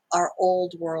life, our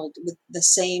old world, with the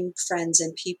same friends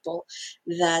and people,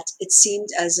 that it seemed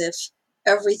as if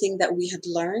everything that we had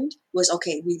learned was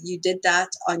okay. You did that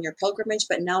on your pilgrimage,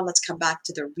 but now let's come back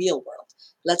to the real world.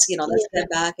 Let's Yeah, get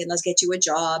back and let's get you a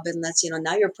job, and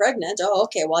now you're pregnant. Oh,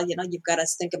 okay. Well, you've got to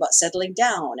think about settling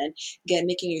down and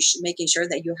making sure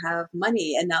that you have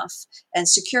money enough and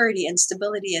security and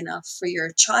stability enough for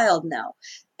your child now.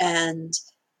 And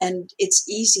and it's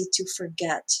easy to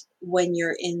forget when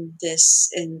you're in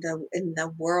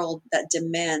the world that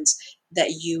demands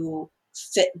that you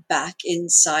fit back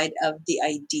inside of the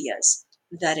ideas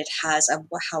that it has of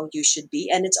how you should be.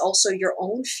 And it's also your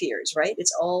own fears, right?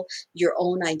 It's all your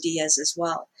own ideas as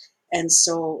well. And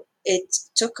so it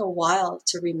took a while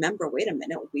to remember, wait a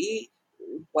minute,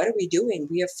 what are we doing?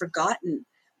 We have forgotten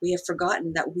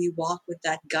that we walk with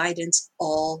that guidance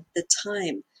all the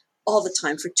time. All the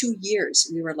time. For 2 years,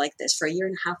 we were like this. For a year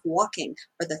and a half walking,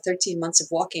 or the 13 months of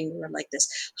walking, we were like this.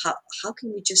 How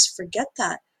can we just forget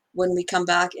that when we come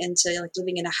back into, like,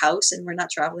 living in a house and we're not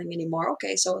traveling anymore?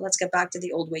 Okay, so let's get back to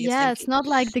the old way of Yeah, it's thinking. not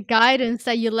like the guidance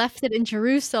that you left it in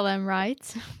Jerusalem,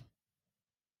 right?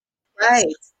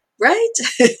 Right, right.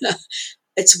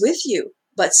 It's with you,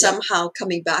 but yeah, somehow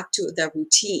coming back to the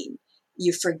routine,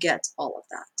 you forget all of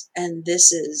that. And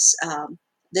this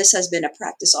has been a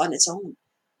practice on its own,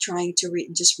 trying to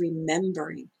just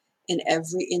remembering in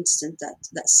every instant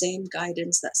that same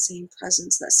guidance, that same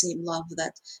presence, that same love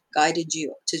that guided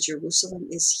you to Jerusalem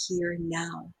is here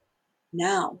now,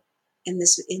 in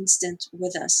this instant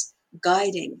with us,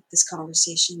 guiding this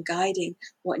conversation, guiding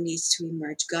what needs to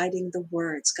emerge, guiding the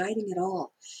words, guiding it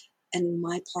all. And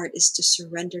my part is to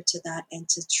surrender to that and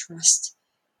to trust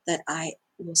that I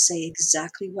will say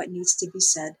exactly what needs to be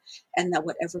said, and that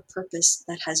whatever purpose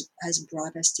that has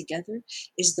brought us together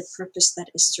is the purpose that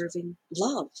is serving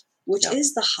love, which yeah.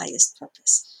 is the highest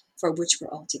purpose for which we're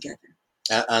all together.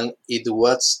 And it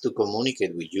was to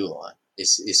communicate with you.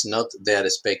 It's not they're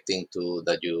expecting to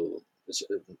that you.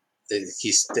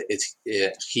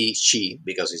 He she,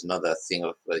 because it's not a thing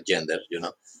of gender. You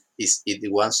know,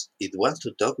 it wants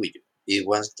to talk with you. It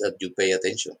wants that you pay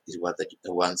attention. It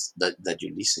wants that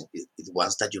you listen. It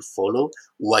wants that you follow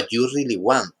what you really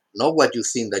want, not what you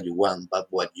think that you want, but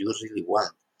what you really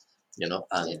want. You know,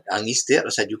 Yeah. and it's there.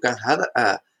 So you can have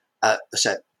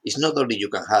so it's not only you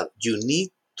can have. You need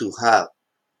to have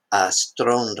a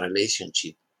strong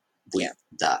relationship with Yeah.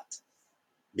 that,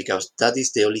 because that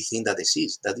is the only thing that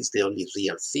exists. That is the only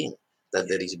real thing that Yeah.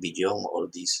 there is beyond all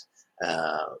this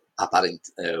apparent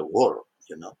world,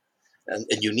 you know.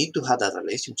 And you need to have that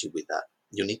relationship with that.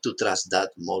 You need to trust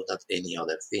that more than any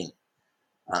other thing.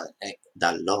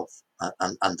 That love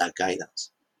and that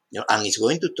guidance, you know, and it's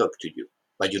going to talk to you,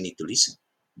 but you need to listen.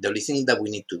 The only thing that we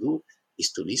need to do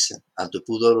is to listen and to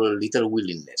put our little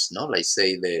willingness, no, like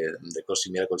say the Course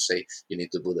in Miracles say, you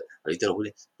need to put a little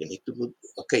willing. You need to put,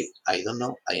 okay, I don't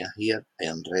know, I am here, I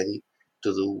am ready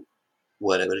to do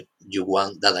whatever you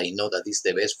want, that I know that is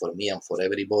the best for me and for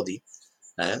everybody.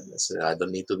 So I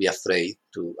don't need to be afraid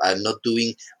to. I'm not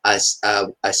doing a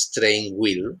strained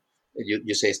will.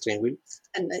 You say strained will?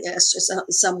 And yes,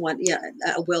 somewhat, yeah,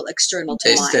 a will external to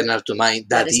mine. External to mine.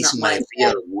 That That is is not my mine.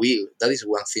 real will. That is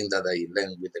one thing that I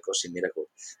learned with the Course in Miracle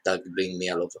that bring me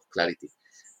a lot of clarity.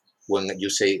 When you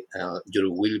say your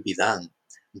will be done,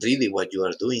 really what you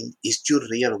are doing is your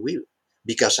real will,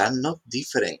 because I'm not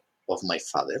different of my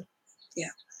father.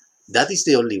 Yeah. That is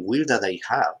the only will that I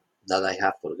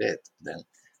have forget.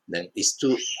 Then is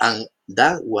to, and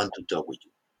that want to talk with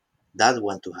you, that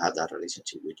want to have that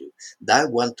relationship with you,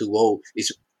 that want to go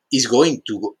is going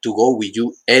to go with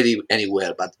you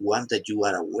anywhere, but one that you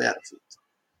are aware of it,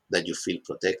 that you feel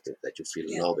protected, that you feel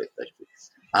Yeah. loved,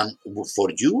 and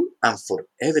for you and for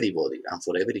everybody and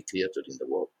for every creature in the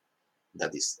world.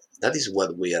 That is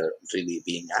what we are really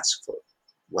being asked for.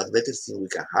 What better thing we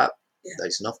can have? Yeah. There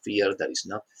is no fear. There is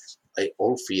no.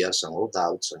 all fears and all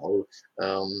doubts and all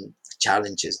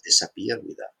challenges disappear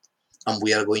with that. And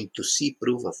we are going to see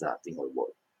proof of that in our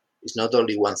world. It's not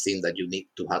only one thing that you need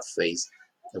to have faith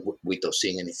without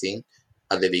seeing anything.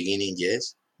 At the beginning,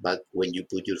 yes, but when you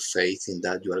put your faith in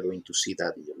that, you are going to see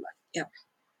that in your life. Yeah.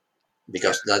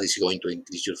 Because that is going to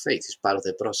increase your faith. It's part of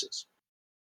the process.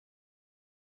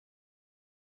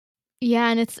 Yeah,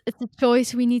 and it's a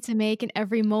choice we need to make in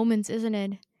every moment, isn't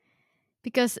it?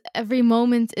 Because every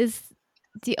moment is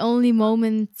the only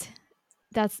moment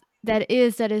that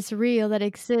is real, that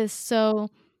exists. So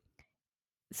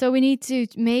we need to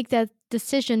make that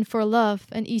decision for love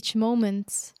in each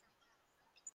moment.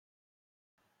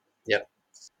 Yeah.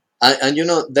 And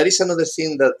there is another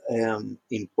thing that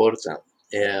important.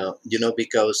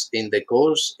 Because in the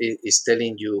course it is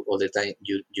telling you all the time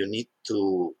you need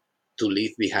to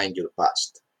leave behind your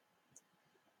past,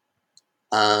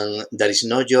 and there is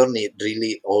no journey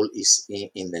really. All is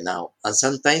in the now, and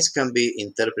sometimes can be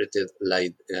interpreted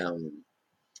like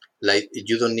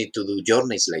you don't need to do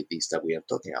journeys like this that we are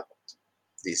talking about,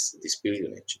 this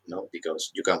pilgrimage,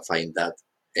 because you can find that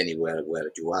anywhere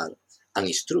where you are, and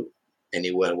it's true.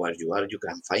 Anywhere where you are, you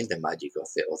can find the magic of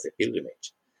the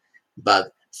pilgrimage.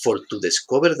 But for to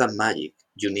discover that magic,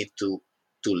 you need to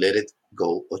let it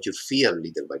go of your fear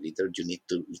little by little. You need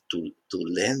to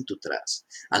learn to trust,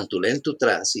 and to learn to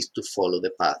trust is to follow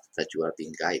the path that you are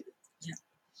being guided. Yeah.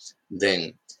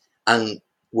 Then, and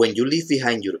when you leave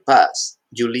behind your past,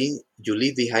 you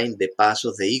leave behind the past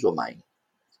of the ego mind,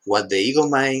 what the ego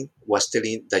mind was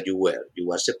telling that you were. You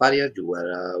were superior, you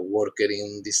were a worker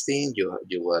in this thing, you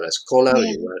were a scholar,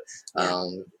 Yeah. you were Yeah.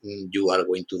 you are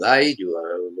going to die, you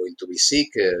are going to be sick,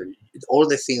 all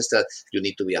the things that you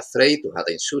need to be afraid, to have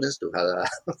insurance, to have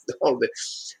all the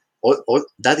all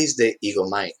that is the ego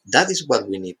mind. That is what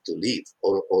we need to live,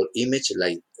 or image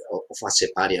like of a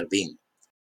superior being.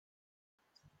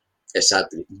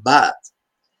 Exactly. But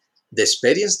the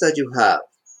experience that you have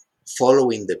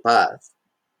following the path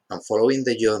and following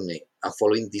the journey and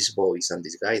following this voice and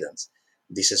this guidance,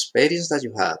 this experience that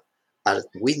you have are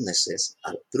witnesses,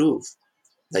 are proof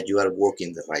that you are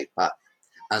walking the right path.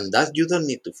 And that you don't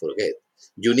need to forget.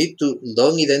 You need to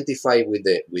don't identify with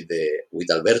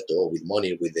Alberto or with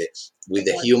Moni, with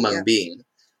the human Yeah. being.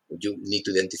 You need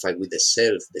to identify with the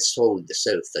self, the soul, the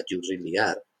self that you really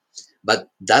are. But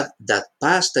that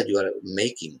path that you are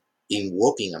making in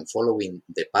walking and following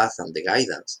the path and the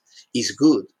guidance is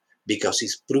good, because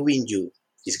it's proving you,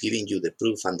 it's giving you the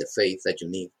proof and the faith that you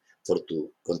need for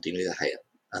to continue ahead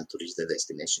and to reach the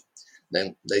destination.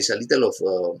 Then there is a little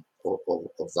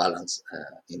of balance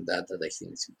in that I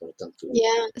think is important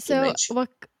Yeah. to So mention.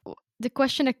 the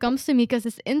question that comes to me, because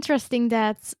it's interesting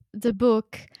that the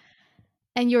book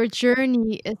and your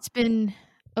journey, it's been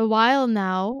a while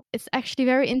now. It's actually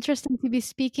very interesting to be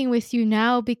speaking with you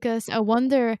now, because I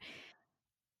wonder,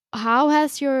 how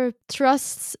has your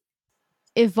trust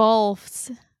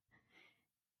evolved,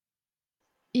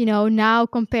 now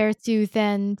compared to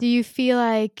then? Do you feel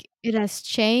like it has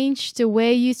changed the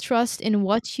way you trust, in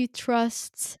what you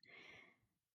trust?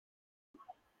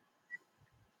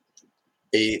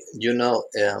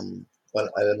 Well,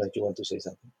 I don't know if you want to say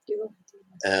something. You-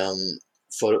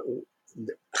 For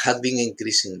had been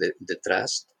increasing the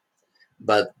trust,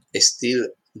 but still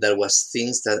there was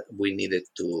things that we needed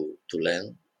to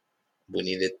learn. We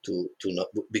needed to know,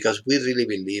 because we really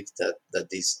believe that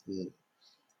this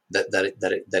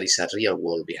that is a real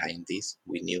world behind this.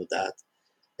 We knew that.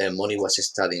 Moni was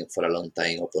studying for a long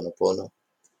time Oponopono,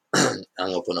 and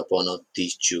Oponopono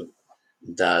teach you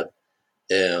that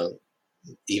uh,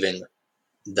 even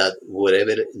that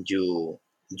whatever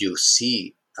you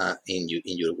see in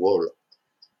your world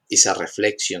is a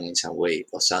reflection in some way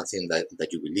of something that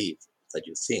you believe, that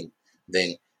you think.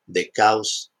 Then the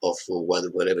cause of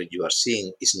whatever you are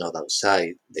seeing is not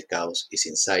outside. The cause is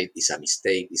inside. It's a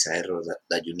mistake. It's an error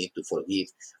that you need to forgive.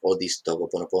 All this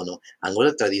Togoponopono and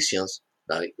other traditions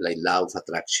like law of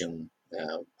attraction.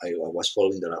 I was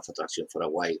following the law of attraction for a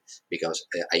while, because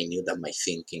I knew that my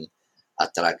thinking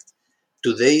attract.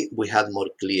 Today we had more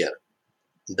clear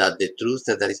that the truth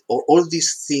that there is all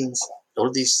these things,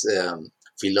 all these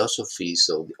philosophies,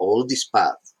 of all this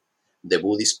path, the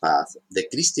Buddhist path, the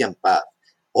Christian path,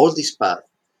 all these paths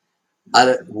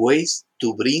are ways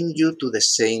to bring you to the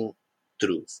same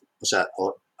truth. O sea,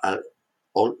 are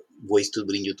all ways to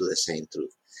bring you to the same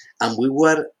truth. And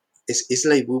it's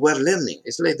like we were learning.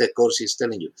 It's like the course is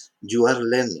telling you, you are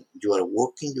learning, you are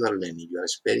walking, you are learning, you are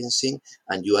experiencing,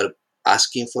 and you are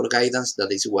asking for guidance.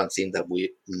 That is one thing that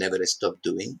we never stop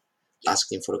doing,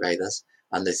 asking for guidance,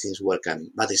 and the things were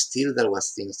coming. But still there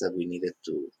was things that we needed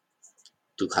to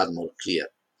have more clear.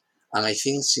 And I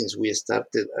think since we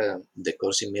started the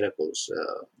Course in Miracles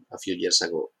a few years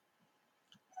ago,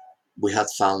 we had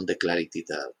found the clarity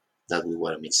that we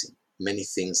were missing. Many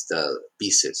things, the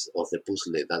pieces of the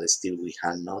puzzle that still we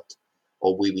had not,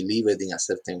 or we believe it in a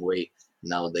certain way,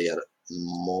 now they are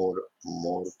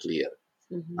more clear,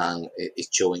 Hmm. and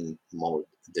it's showing more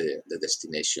the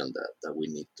destination that we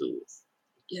need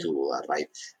Yeah. to arrive.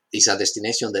 It's a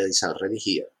destination that is already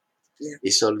here. Yeah.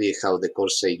 It's only how the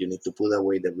Course say you need to put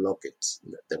away the blockage,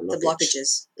 The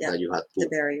blockages. Yeah. that you had The put,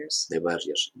 barriers. the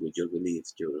barriers with your belief,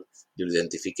 your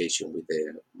identification with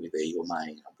the ego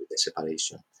mind, and with the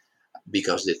separation,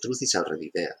 because the truth is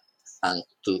already there, and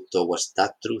towards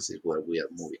that truth is where we are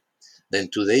moving. Then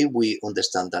today we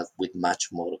understand that with much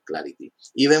more clarity.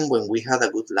 Even when we had a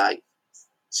good life,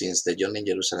 since the journey in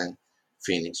Jerusalem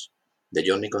finished, the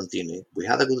journey continued. We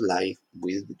had a good life.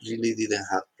 We really didn't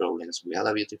have problems. We had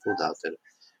a beautiful daughter.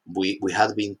 We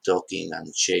had been talking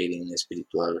and sharing the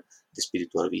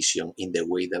spiritual vision in the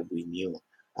way that we knew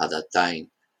at that time,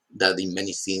 that in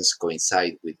many things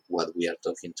coincide with what we are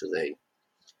talking today,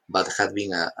 but had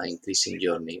been an increasing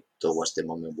journey towards the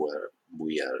moment where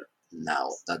we are now,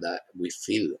 that we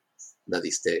feel that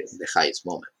is the highest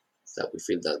moment, that we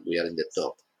feel that we are in the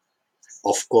top.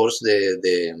 Of course, the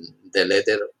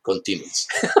letter continues.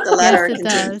 The Yes, latter it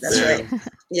continues. does. That's right.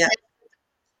 Yeah.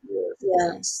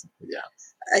 Yeah. Yeah,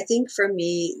 I think for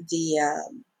me, the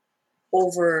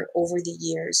over the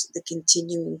years, the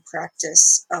continuing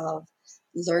practice of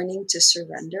learning to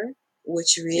surrender,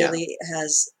 which yeah. really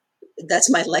has, that's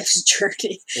my life's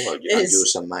journey, Well, and is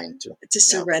yours and mine too. to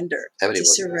Yeah, surrender, to everybody.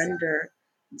 surrender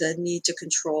the need to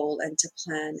control and to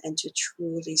plan, and to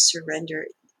truly surrender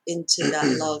into that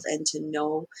love, and to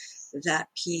know that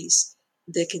peace,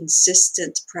 the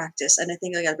consistent practice. And I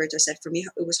think, like Alberto said, for me,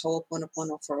 it was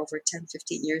Ho'oponopono for over 10,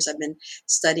 15 years. I've been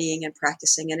studying and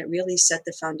practicing, and it really set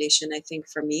the foundation, I think,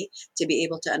 for me to be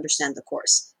able to understand the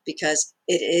Course, because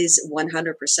it is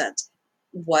 100%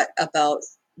 what about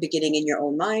beginning in your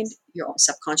own mind, your own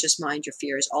subconscious mind, your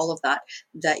fears, all of that,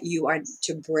 that you are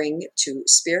to bring to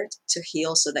spirit to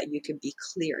heal, so that you can be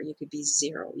clear, you can be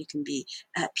zero, you can be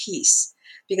at peace.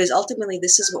 Because ultimately,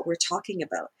 this is what we're talking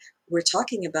about. We're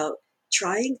talking about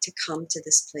trying to come to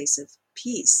this place of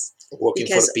peace. Working for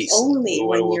Because peace. only We were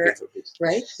when working you're for peace.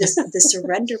 right, this the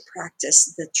surrender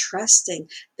practice, the trusting,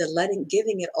 the letting,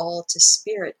 giving it all to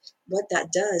spirit, what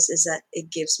that does is that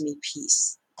it gives me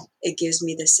peace. It gives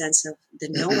me the sense of the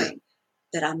knowing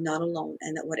that I'm not alone,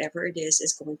 and that whatever it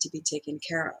is going to be taken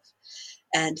care of.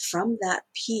 And from that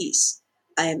peace,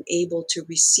 I am able to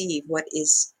receive what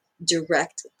is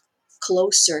direct,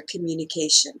 closer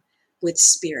communication with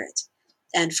spirit.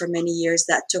 And for many years,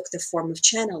 that took the form of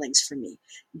channelings for me,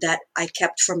 that I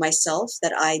kept for myself,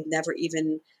 that I never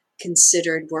even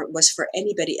considered was for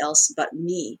anybody else but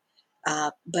me.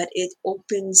 But it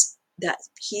opens that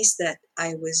peace that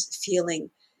I was feeling,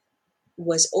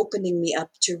 was opening me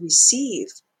up to receive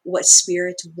what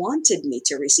spirit wanted me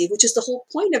to receive, which is the whole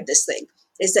point of this thing,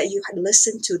 is that you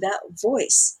listen to that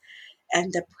voice.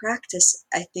 And the practice,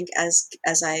 I think, as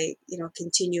I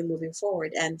continue moving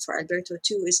forward, and for Alberto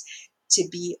too, is to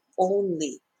be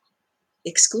only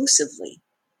exclusively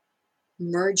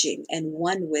merging and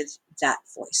one with that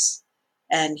voice,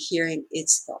 and hearing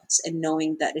its thoughts, and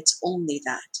knowing that it's only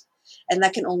that. And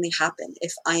that can only happen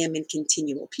if I am in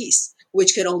continual peace,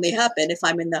 which can only happen if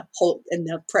I'm in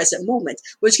the present moment,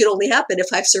 which can only happen if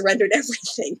I've surrendered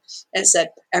everything and said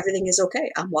everything is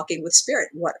okay. I'm walking with spirit.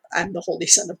 What, I'm the Holy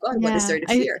Son of God. What is Yeah, there to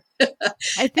fear? I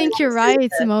And think you're right,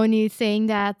 Simone, saying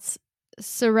that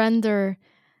surrender.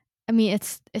 I mean,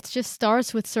 it just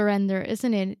starts with surrender,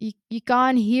 isn't it? You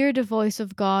can't hear the voice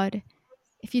of God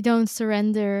if you don't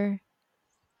surrender.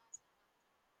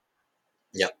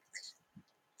 Yeah,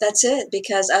 that's it,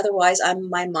 because otherwise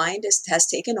my mind has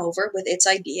taken over with its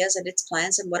ideas and its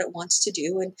plans and what it wants to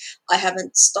do, and I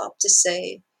haven't stopped to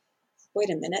say, wait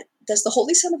a minute, does the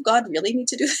Holy Son of God really need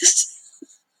to do this?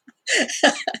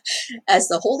 As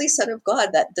the Holy Son of God,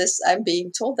 that this I'm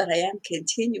being told that I am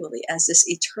continually as this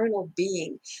eternal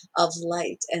being of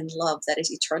light and love that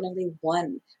is eternally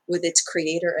one with its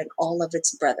creator and all of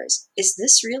its brothers. Is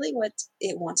this really what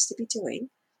it wants to be doing?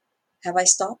 Have I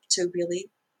stopped to really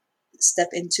step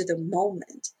into the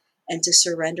moment and to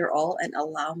surrender all and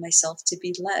allow myself to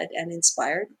be led and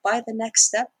inspired by the next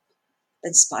step,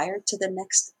 inspired to the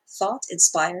next thought,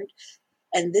 inspired?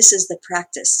 And this is the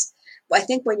practice. I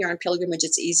think when you're on pilgrimage,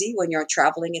 it's easy. When you're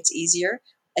traveling, it's easier.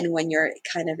 And when you're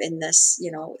kind of in this,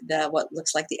 the what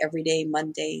looks like the everyday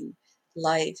mundane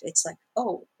life, it's like,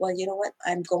 oh, well, you know what?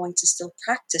 I'm going to still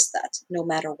practice that no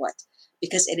matter what,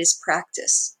 because it is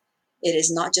practice It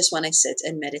is not just when I sit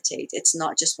and meditate. It's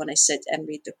not just when I sit and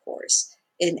read the course.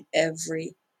 In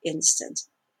every instant,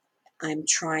 I'm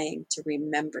trying to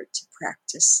remember to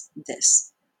practice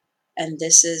this. And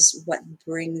this is what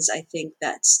brings, I think,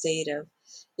 that state of,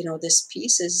 this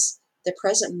peace is the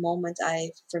present moment.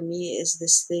 For me, is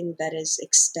this thing that is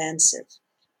expansive.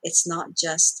 It's not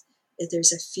just,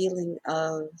 there's a feeling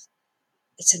of,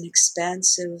 it's an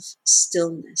expansive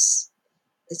stillness.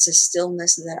 It's a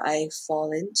stillness that I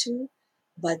fall into,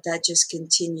 but that just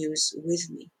continues with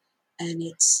me. And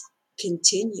it's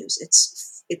continues.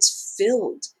 It's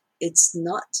filled. It's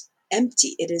not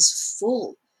empty. It is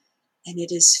full. And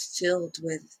it is filled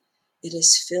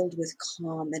with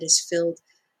calm. It is filled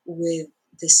with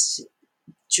this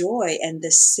joy and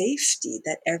this safety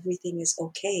that everything is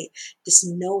okay. This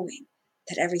knowing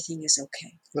that everything is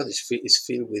okay. Well, it's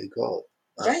filled with God.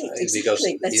 Right, Because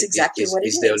exactly. That's exactly what it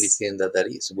it's the only is. thing that there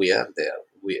is. We are there.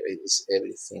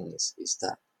 Everything is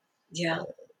that. Yeah.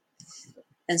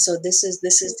 And so this is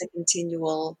the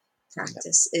continual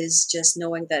practice, is just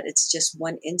knowing that it's just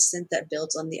one instant that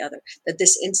builds on the other. That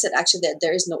this instant, actually, that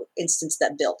there is no instance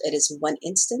that built. It is one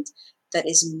instant that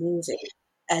is moving.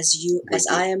 As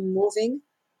With I you. am moving,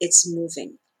 it's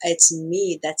moving. It's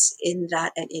me that's in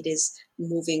that, and it is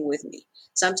moving with me.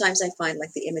 Sometimes I find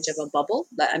like the image of a bubble,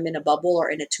 that I'm in a bubble or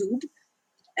in a tube,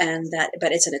 and that,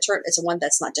 but it's a one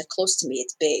that's not just close to me,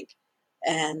 it's big.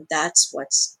 And that's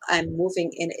what's I'm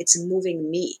moving in. It's moving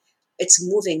me. It's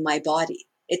moving my body.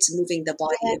 It's moving the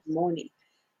body of Moni.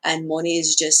 And Moni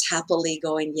is just happily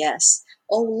going, yes,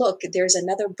 oh look, there's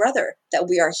another brother that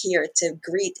we are here to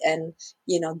greet and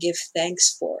give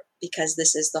thanks for, because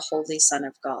this is the Holy Son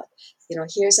of God.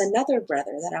 Here's another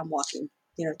brother that I'm walking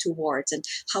towards. And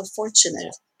how fortunate,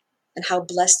 Yeah. and how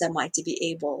blessed am I to be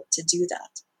able to do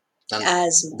that And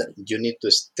as Moni. you need to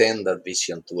extend that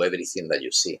vision to everything that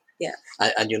you see. Yeah.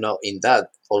 And in that,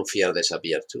 all fear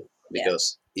disappears too. Yeah.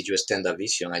 Because if you extend that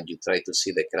vision and you try to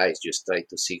see the Christ, you try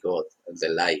to see God, the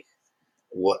light,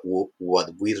 what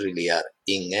we really are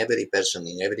in every person,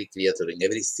 in every creator, in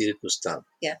every circumstance.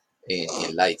 Yeah.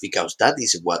 In life, because that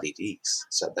is what it is.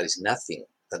 So there is nothing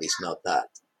that is not that.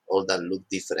 All that look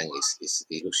different is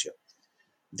illusion.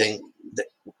 Then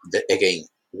again,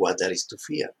 what there is to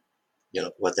fear?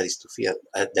 What there is to fear?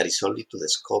 There is only to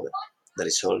discover. There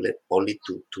is only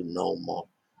to know more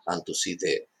and to see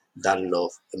that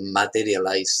love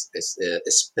materialized,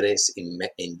 expressed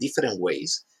in different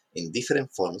ways, in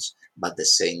different forms, but the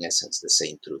same essence, the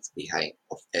same truth behind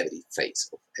of every face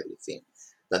of everything.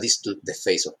 That is to the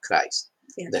face of Christ.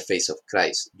 Yeah. The face of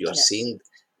Christ. You are Yes. seeing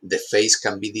the face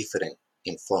can be different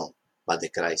in form, but the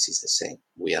Christ is the same.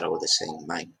 We are all the same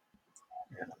mind,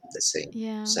 the same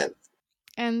Yeah. self.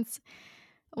 And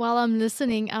while I'm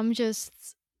listening, I'm just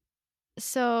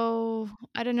so,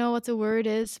 I don't know what the word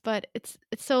is, but it's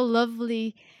so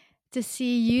lovely to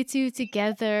see you two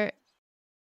together,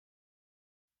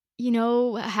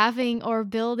 having or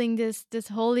building this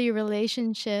holy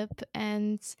relationship.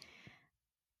 And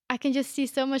I can just see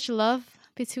so much love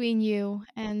between you.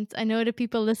 And I know the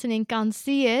people listening can't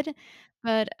see it,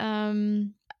 but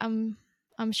I'm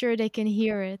I'm sure they can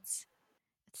hear it.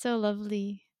 It's so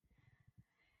lovely.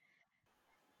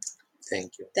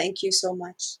 Thank you. Thank you so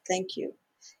much. Thank you.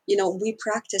 We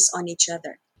practice on each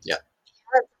other. Yeah.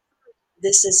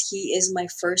 He is my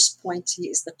first point. He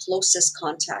is the closest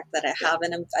contact that I have.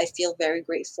 And I feel very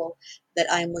grateful that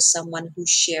I'm with someone who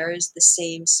shares the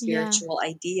same Yeah. spiritual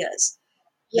ideas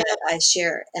that I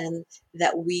share, and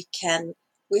that we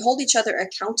hold each other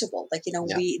accountable. Like, Yeah.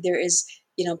 there is,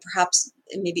 perhaps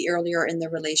maybe earlier in the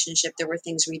relationship, there were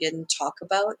things we didn't talk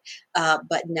about.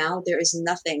 But now there is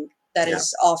nothing that Yeah.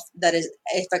 is off, that is,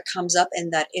 if it comes up in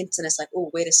that instant, it's like, oh,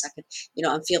 wait a second,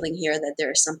 I'm feeling here that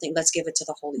there is something, let's give it to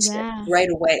the Holy Spirit Yeah. right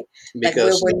away. Like,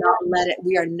 Because we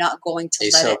are not going to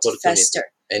it's let an it opportunity.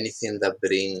 fester. Anything that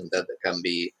can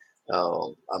be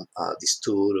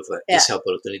disturbed Yeah. is an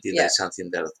opportunity. Yeah. There is something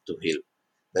there to heal.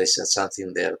 There is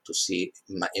something there to see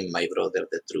in my brother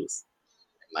the truth,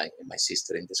 in my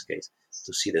sister in this case,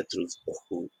 to see the truth of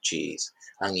who she is,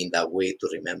 and in that way to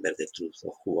remember the truth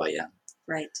of who I am.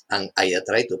 Right. And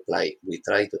we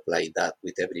try to apply that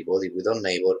with everybody, with our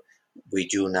neighbor,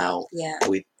 with you now, Yeah.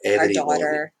 with Our everybody.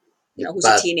 daughter, who's a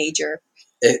But teenager.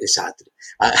 exactly.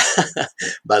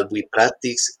 But we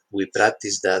practice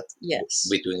that Yes.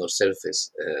 between ourselves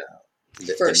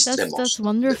First. the That's most.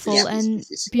 wonderful Yeah. and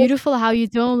beautiful how you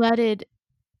don't let it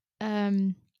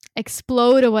um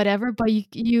explode or whatever, but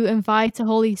you invite the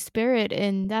Holy Spirit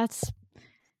in. That's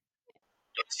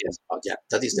Yes. Oh, yeah,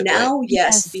 that is the point. Now, yes.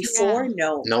 yes, Before, yeah.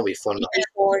 no. No, before no.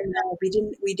 Before, no.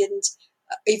 We didn't.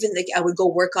 even like I would go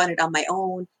work on it on my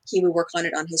own. He would work on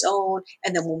it on his own.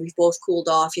 And then when we both cooled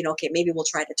off, okay, maybe we'll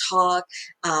try to talk.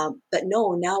 But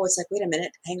no, now it's like, wait a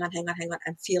minute, hang on.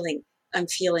 I'm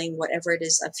feeling whatever it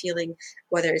is. I'm feeling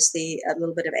whether it's a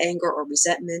little bit of anger or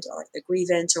resentment or the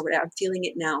grievance or whatever. I'm feeling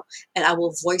it now. And I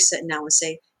will voice it now and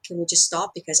say, can we just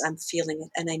stop? Because I'm feeling it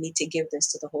and I need to give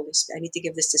this to the Holy Spirit. I need to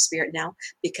give this to Spirit now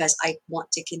because I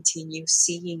want to continue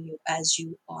seeing you as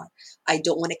you are. I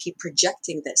don't want to keep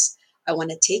projecting this. I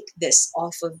want to take this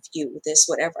off of you, this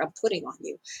whatever I'm putting on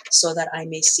you, so that I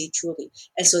may see truly.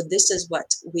 And so this is what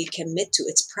we commit to.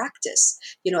 It's practice.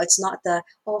 It's not the,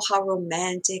 oh, how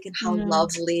romantic and how No.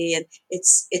 lovely. And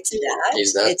it's that.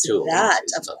 Is that It's too? that,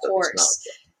 It's of not that it's course.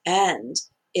 And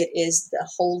it is the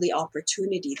holy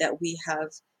opportunity that we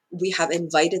have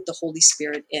invited the Holy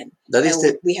Spirit in. That is And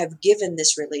the we have given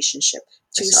this relationship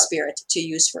to Exactly. Spirit to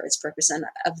use for its purpose. And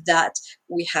of that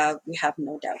we have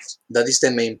no doubt. that is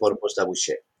the main purpose that we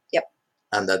share. Yep.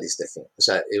 And that is the thing.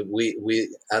 So we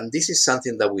and this is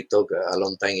something that we talk a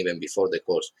long time even before the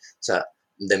course. So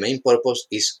the main purpose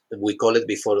is, we call it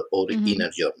before, our inner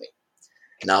journey.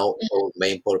 Now our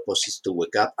main purpose is to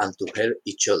wake up and to help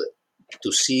each other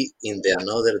to see in the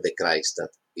another the Christ that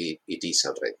it is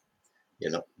already.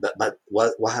 But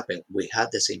what happened? We had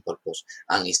the same purpose,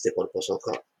 and it's the purpose of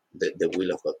God, the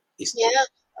will of God. Is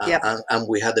Yep. and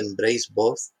we had embraced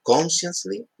both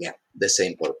consciously Yep. the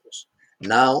same purpose.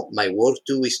 Now my work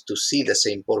too is to see the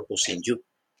same purpose in you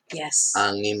Yes.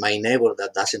 and in my neighbor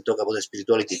that doesn't talk about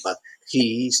spirituality, but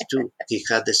he is too. He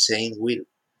had the same will.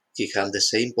 He had the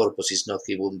same purpose. It's not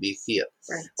he wouldn't be here.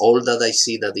 Right. All that I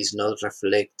see that is not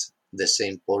reflect the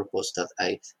same purpose that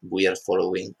we are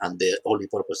following, and the only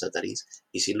purpose that there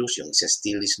is illusion. It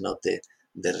still is not the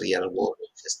real world.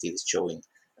 It still is showing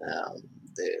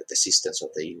the existence of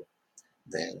the ego.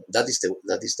 Then that is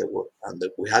the work, and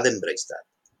we had embraced that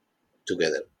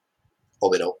together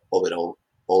overall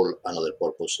all another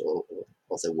purpose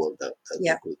of the world that we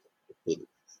could put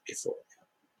before.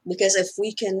 Because if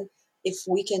we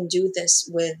can do this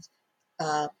with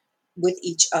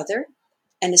each other,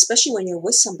 and especially when you're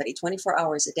with somebody 24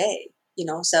 hours a day,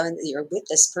 you're with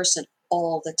this person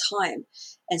all the time.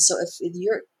 And so if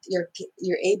you're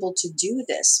able to do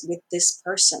this with this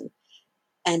person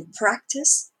and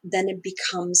practice, then it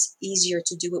becomes easier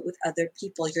to do it with other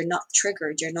people. You're not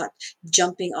triggered. You're not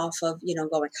jumping off of, going,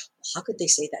 well, how could they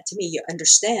say that to me? You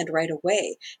understand right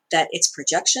away that it's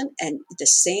projection, and the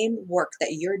same work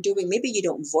that you're doing. Maybe you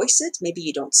don't voice it, maybe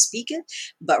you don't speak it,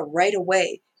 but right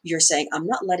away you're saying, I'm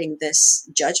not letting this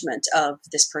judgment of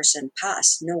this person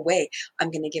pass. No way.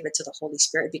 I'm going to give it to the Holy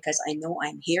Spirit because I know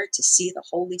I'm here to see the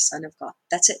Holy Son of God.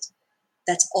 That's it.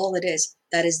 That's all it is.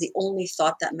 That is the only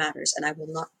thought that matters. And I will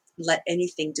not let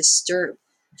anything disturb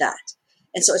that.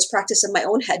 And so it's practice in my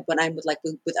own head when I'm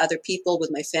with other people,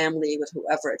 with my family, with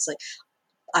whoever. It's like,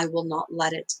 I will not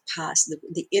let it pass.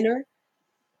 The inner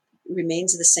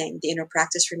remains the same. The inner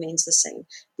practice remains the same.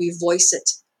 We voice it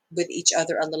with each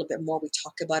other a little bit more. We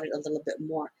talk about it a little bit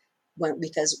more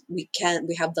because we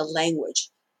have the language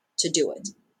to do it.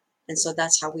 And so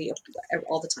that's how we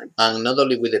all the time. And not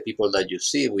only with the people that you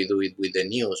see, we do it with the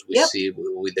news. We see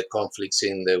with the conflicts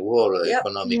in the world,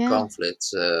 economic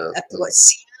conflicts. All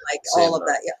of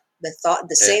that. Yeah, the thought,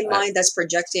 the same mind that's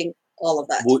projecting all of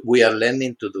that. We are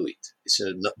learning to do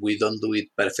it. We don't do it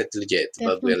perfectly yet,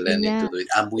 but we are learning to do it,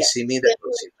 and we see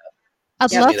miracles in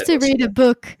that. I'd love to read a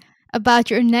book about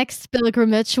your next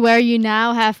pilgrimage where you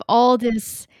now have all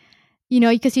this,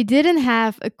 because you didn't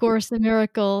have A Course in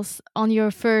Miracles on your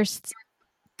first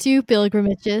 2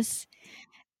 pilgrimages.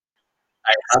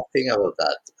 I have think about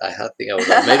that.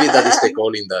 Maybe that is the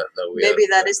calling that we Maybe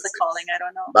that is the calling. I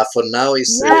don't know. But for now,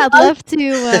 it's I'd love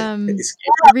to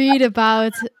read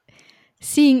about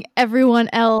seeing everyone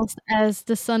else as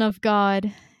the Son of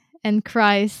God and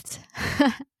Christ.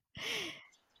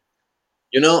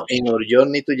 In our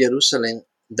journey to Jerusalem,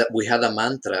 that we had a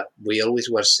mantra. We always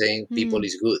were saying people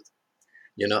is good,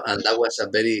 and that was a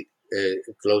very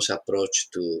close approach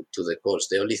to the course.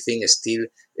 The only thing is still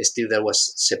there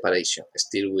was separation.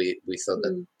 Still we thought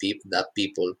that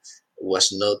people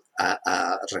was not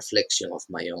a reflection of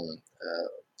my own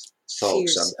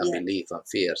thoughts and belief and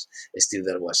fears. Still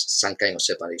there was some kind of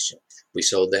separation. We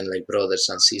saw them like brothers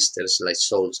and sisters, like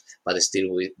souls, but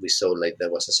still we saw like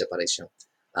there was a separation.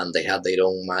 And they had their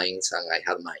own minds, and I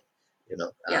had mine,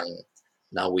 And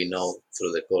now we know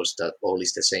through the course that all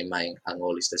is the same mind, and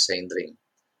all is the same dream,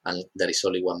 and there is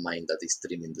only one mind that is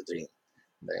dreaming the dream.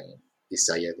 Then it's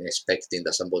like I'm expecting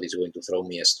that somebody is going to throw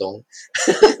me a stone.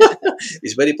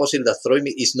 It's very possible that throwing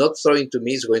me is not throwing to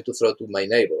me; it's going to throw to my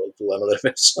neighbor or to another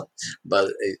person, but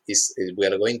we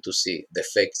are going to see the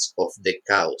effects of the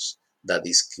chaos that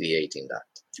is creating that.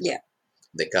 Yeah.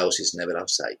 The chaos is never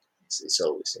outside. It's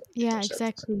always Yeah, inside.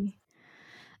 exactly.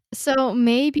 So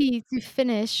maybe to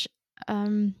finish,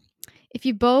 um, if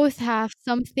you both have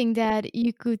something that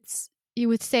you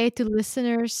would say to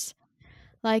listeners,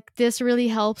 like this really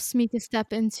helps me to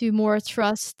step into more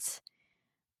trust.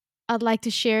 I'd like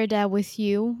to share that with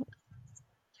you.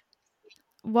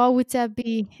 What would that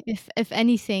be, if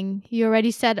anything? You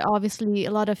already said obviously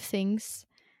a lot of things.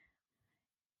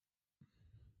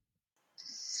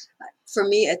 For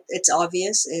me, it's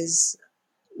obvious is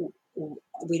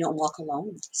we don't walk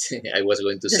alone. I was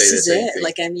going to say This the is same it. thing.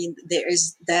 Like, I mean, there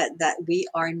is that we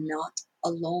are not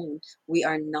alone. We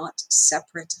are not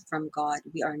separate from God.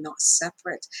 We are not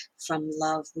separate from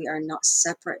love. We are not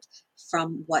separate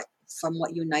from what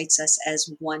unites us as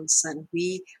one son.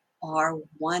 We are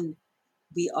one.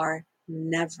 We are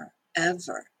never,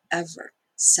 ever, ever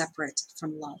separate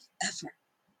from love. Ever.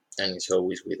 And it's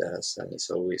always with us, and it's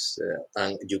always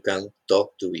and you can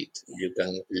talk to it, Yeah. you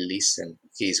can listen.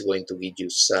 He's going to give you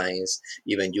signs.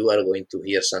 Even you are going to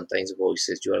hear sometimes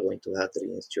voices, you are going to have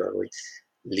dreams, you are going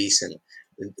listen.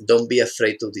 Don't be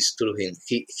afraid to disturb him.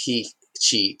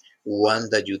 She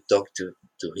want that you talk to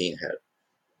him, her,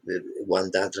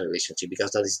 want that relationship,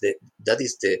 because that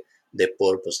is the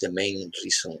purpose, the main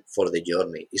reason for the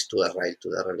journey is to arrive to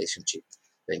that relationship.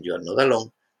 Then you are not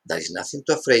alone. There is nothing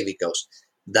to afraid, because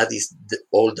that is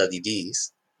all that it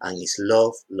is, and it's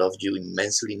love you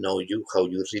immensely, know you how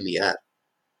you really are,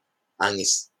 and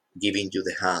it's giving you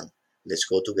the hand. Let's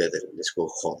go together. Let's go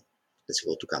home. Let's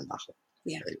go to Cambajo.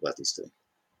 Yeah. That is what it's doing.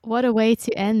 What a way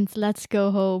to end. Let's go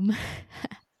home.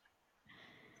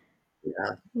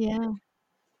 Yeah, Yeah.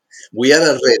 we are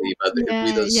already, but we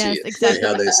Yeah, don't see yes, it. We exactly.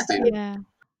 have it still. Yeah.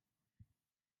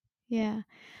 Yeah.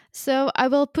 So I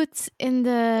will put in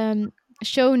the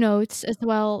show notes as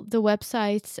well the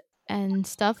websites and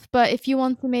stuff. But if you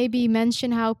want to maybe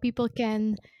mention how people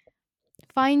can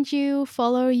find you,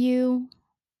 follow you.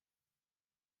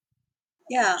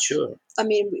 Yeah. Sure. I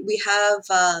mean, we have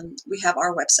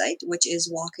our website, which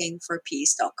is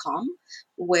walkingforpeace.com,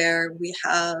 where we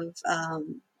have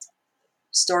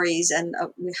stories and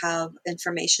we have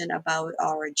information about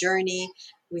our journey.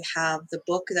 We have the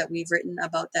book that we've written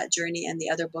about that journey, and the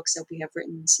other books that we have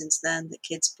written since then, the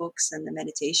kids' books and the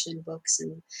meditation books,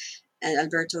 and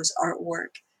Alberto's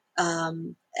artwork.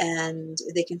 And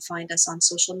they can find us on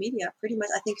social media. Pretty much,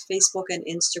 I think Facebook and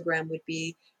Instagram would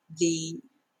be the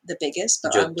the biggest,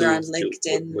 but we're on YouTube,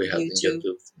 LinkedIn, we have in YouTube.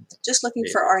 YouTube. Just looking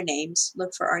Yeah. for our names.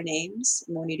 Look for our names,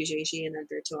 Moni Dujeji and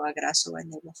Alberto Agrasso,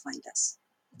 and they will find us.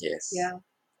 Yes. Yeah.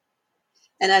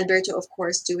 And Alberto, of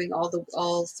course, doing all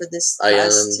for this I am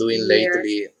past doing year.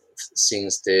 lately,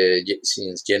 since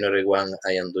January 1,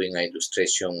 I am doing an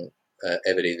illustration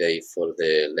every day for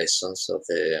the lessons of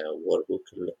the workbook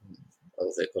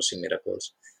of the Course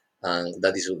Miracles, and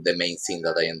that is the main thing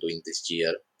that I am doing this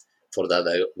year. For that,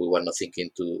 we were not thinking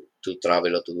to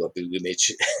travel or to do a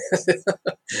pilgrimage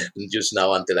just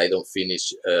now until I don't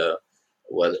finish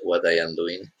what I am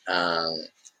doing.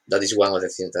 That is one of the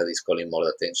things that is calling more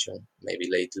attention, maybe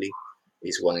lately,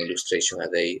 is one illustration a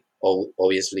day.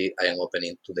 Obviously, I am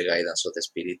opening to the guidance of the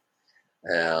Spirit.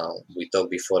 We talked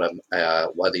before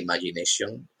what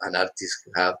imagination an artist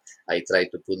have. I try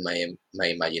to put my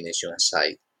imagination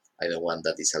aside. I don't want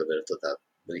that is Alberto that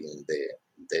bring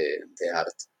the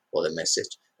art or the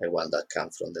message. I want that come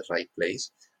from the right place,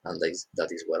 and that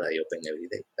is what I open every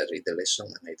day. I read the lesson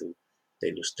and I do the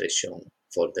illustration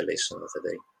for the lesson of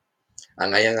the day.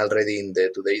 And I am already in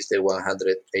today is the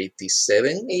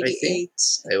 187, I think.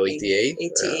 88.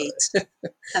 88.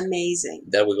 Amazing.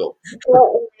 There we go.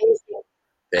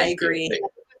 I agree. Thank you.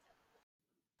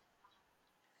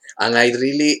 And I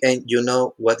really, and you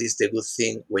know what is the good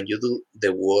thing when you do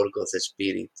the work of the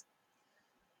Spirit?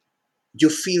 You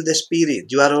feel the Spirit.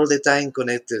 You are all the time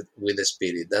connected with the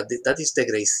Spirit. That is the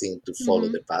great thing, to follow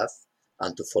the path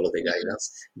and to follow the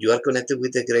guidance. You are connected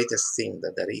with the greatest thing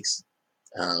that there is.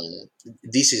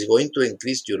 This is going to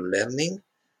increase your learning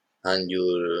and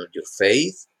your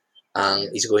faith, and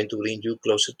it's going to bring you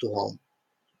closer to home.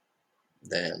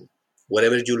 Then,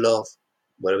 whatever you love,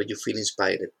 wherever you feel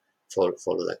inspired, follow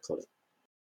that calling.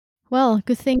 Well,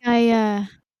 good thing I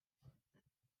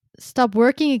stopped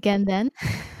working again then.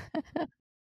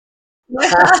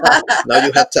 Now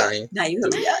you have time. Now you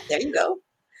have, yeah, there you go.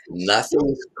 Nothing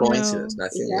is coincidence. No.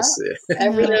 Nothing Yeah. is.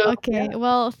 No. Okay.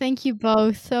 Well, thank you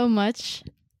both so much.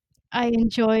 I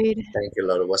enjoyed Thank you,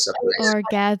 Laura. It was a pleasure. our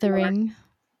gathering.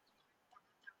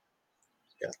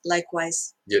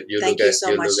 Likewise. You Thank look you at so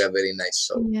you much. look a very nice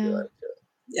soul. You Yeah. are.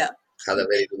 Yeah. had a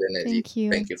very good energy. Thank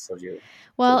you. Thank you for you for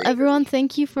Well, the everyone, energy.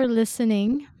 thank you for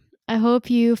listening. I hope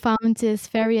you found this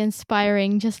very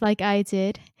inspiring, just like I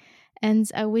did. And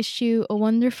I wish you a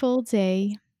wonderful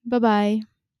day. Bye bye.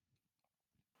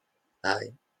 Bye.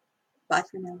 Bye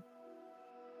for now.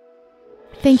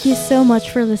 Thank you so much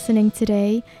for listening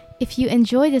today. If you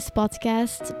enjoy this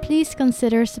podcast, please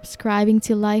consider subscribing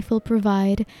to Life Will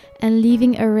Provide and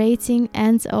leaving a rating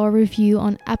and/or review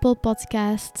on Apple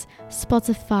Podcasts,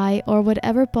 Spotify, or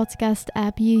whatever podcast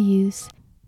app you use.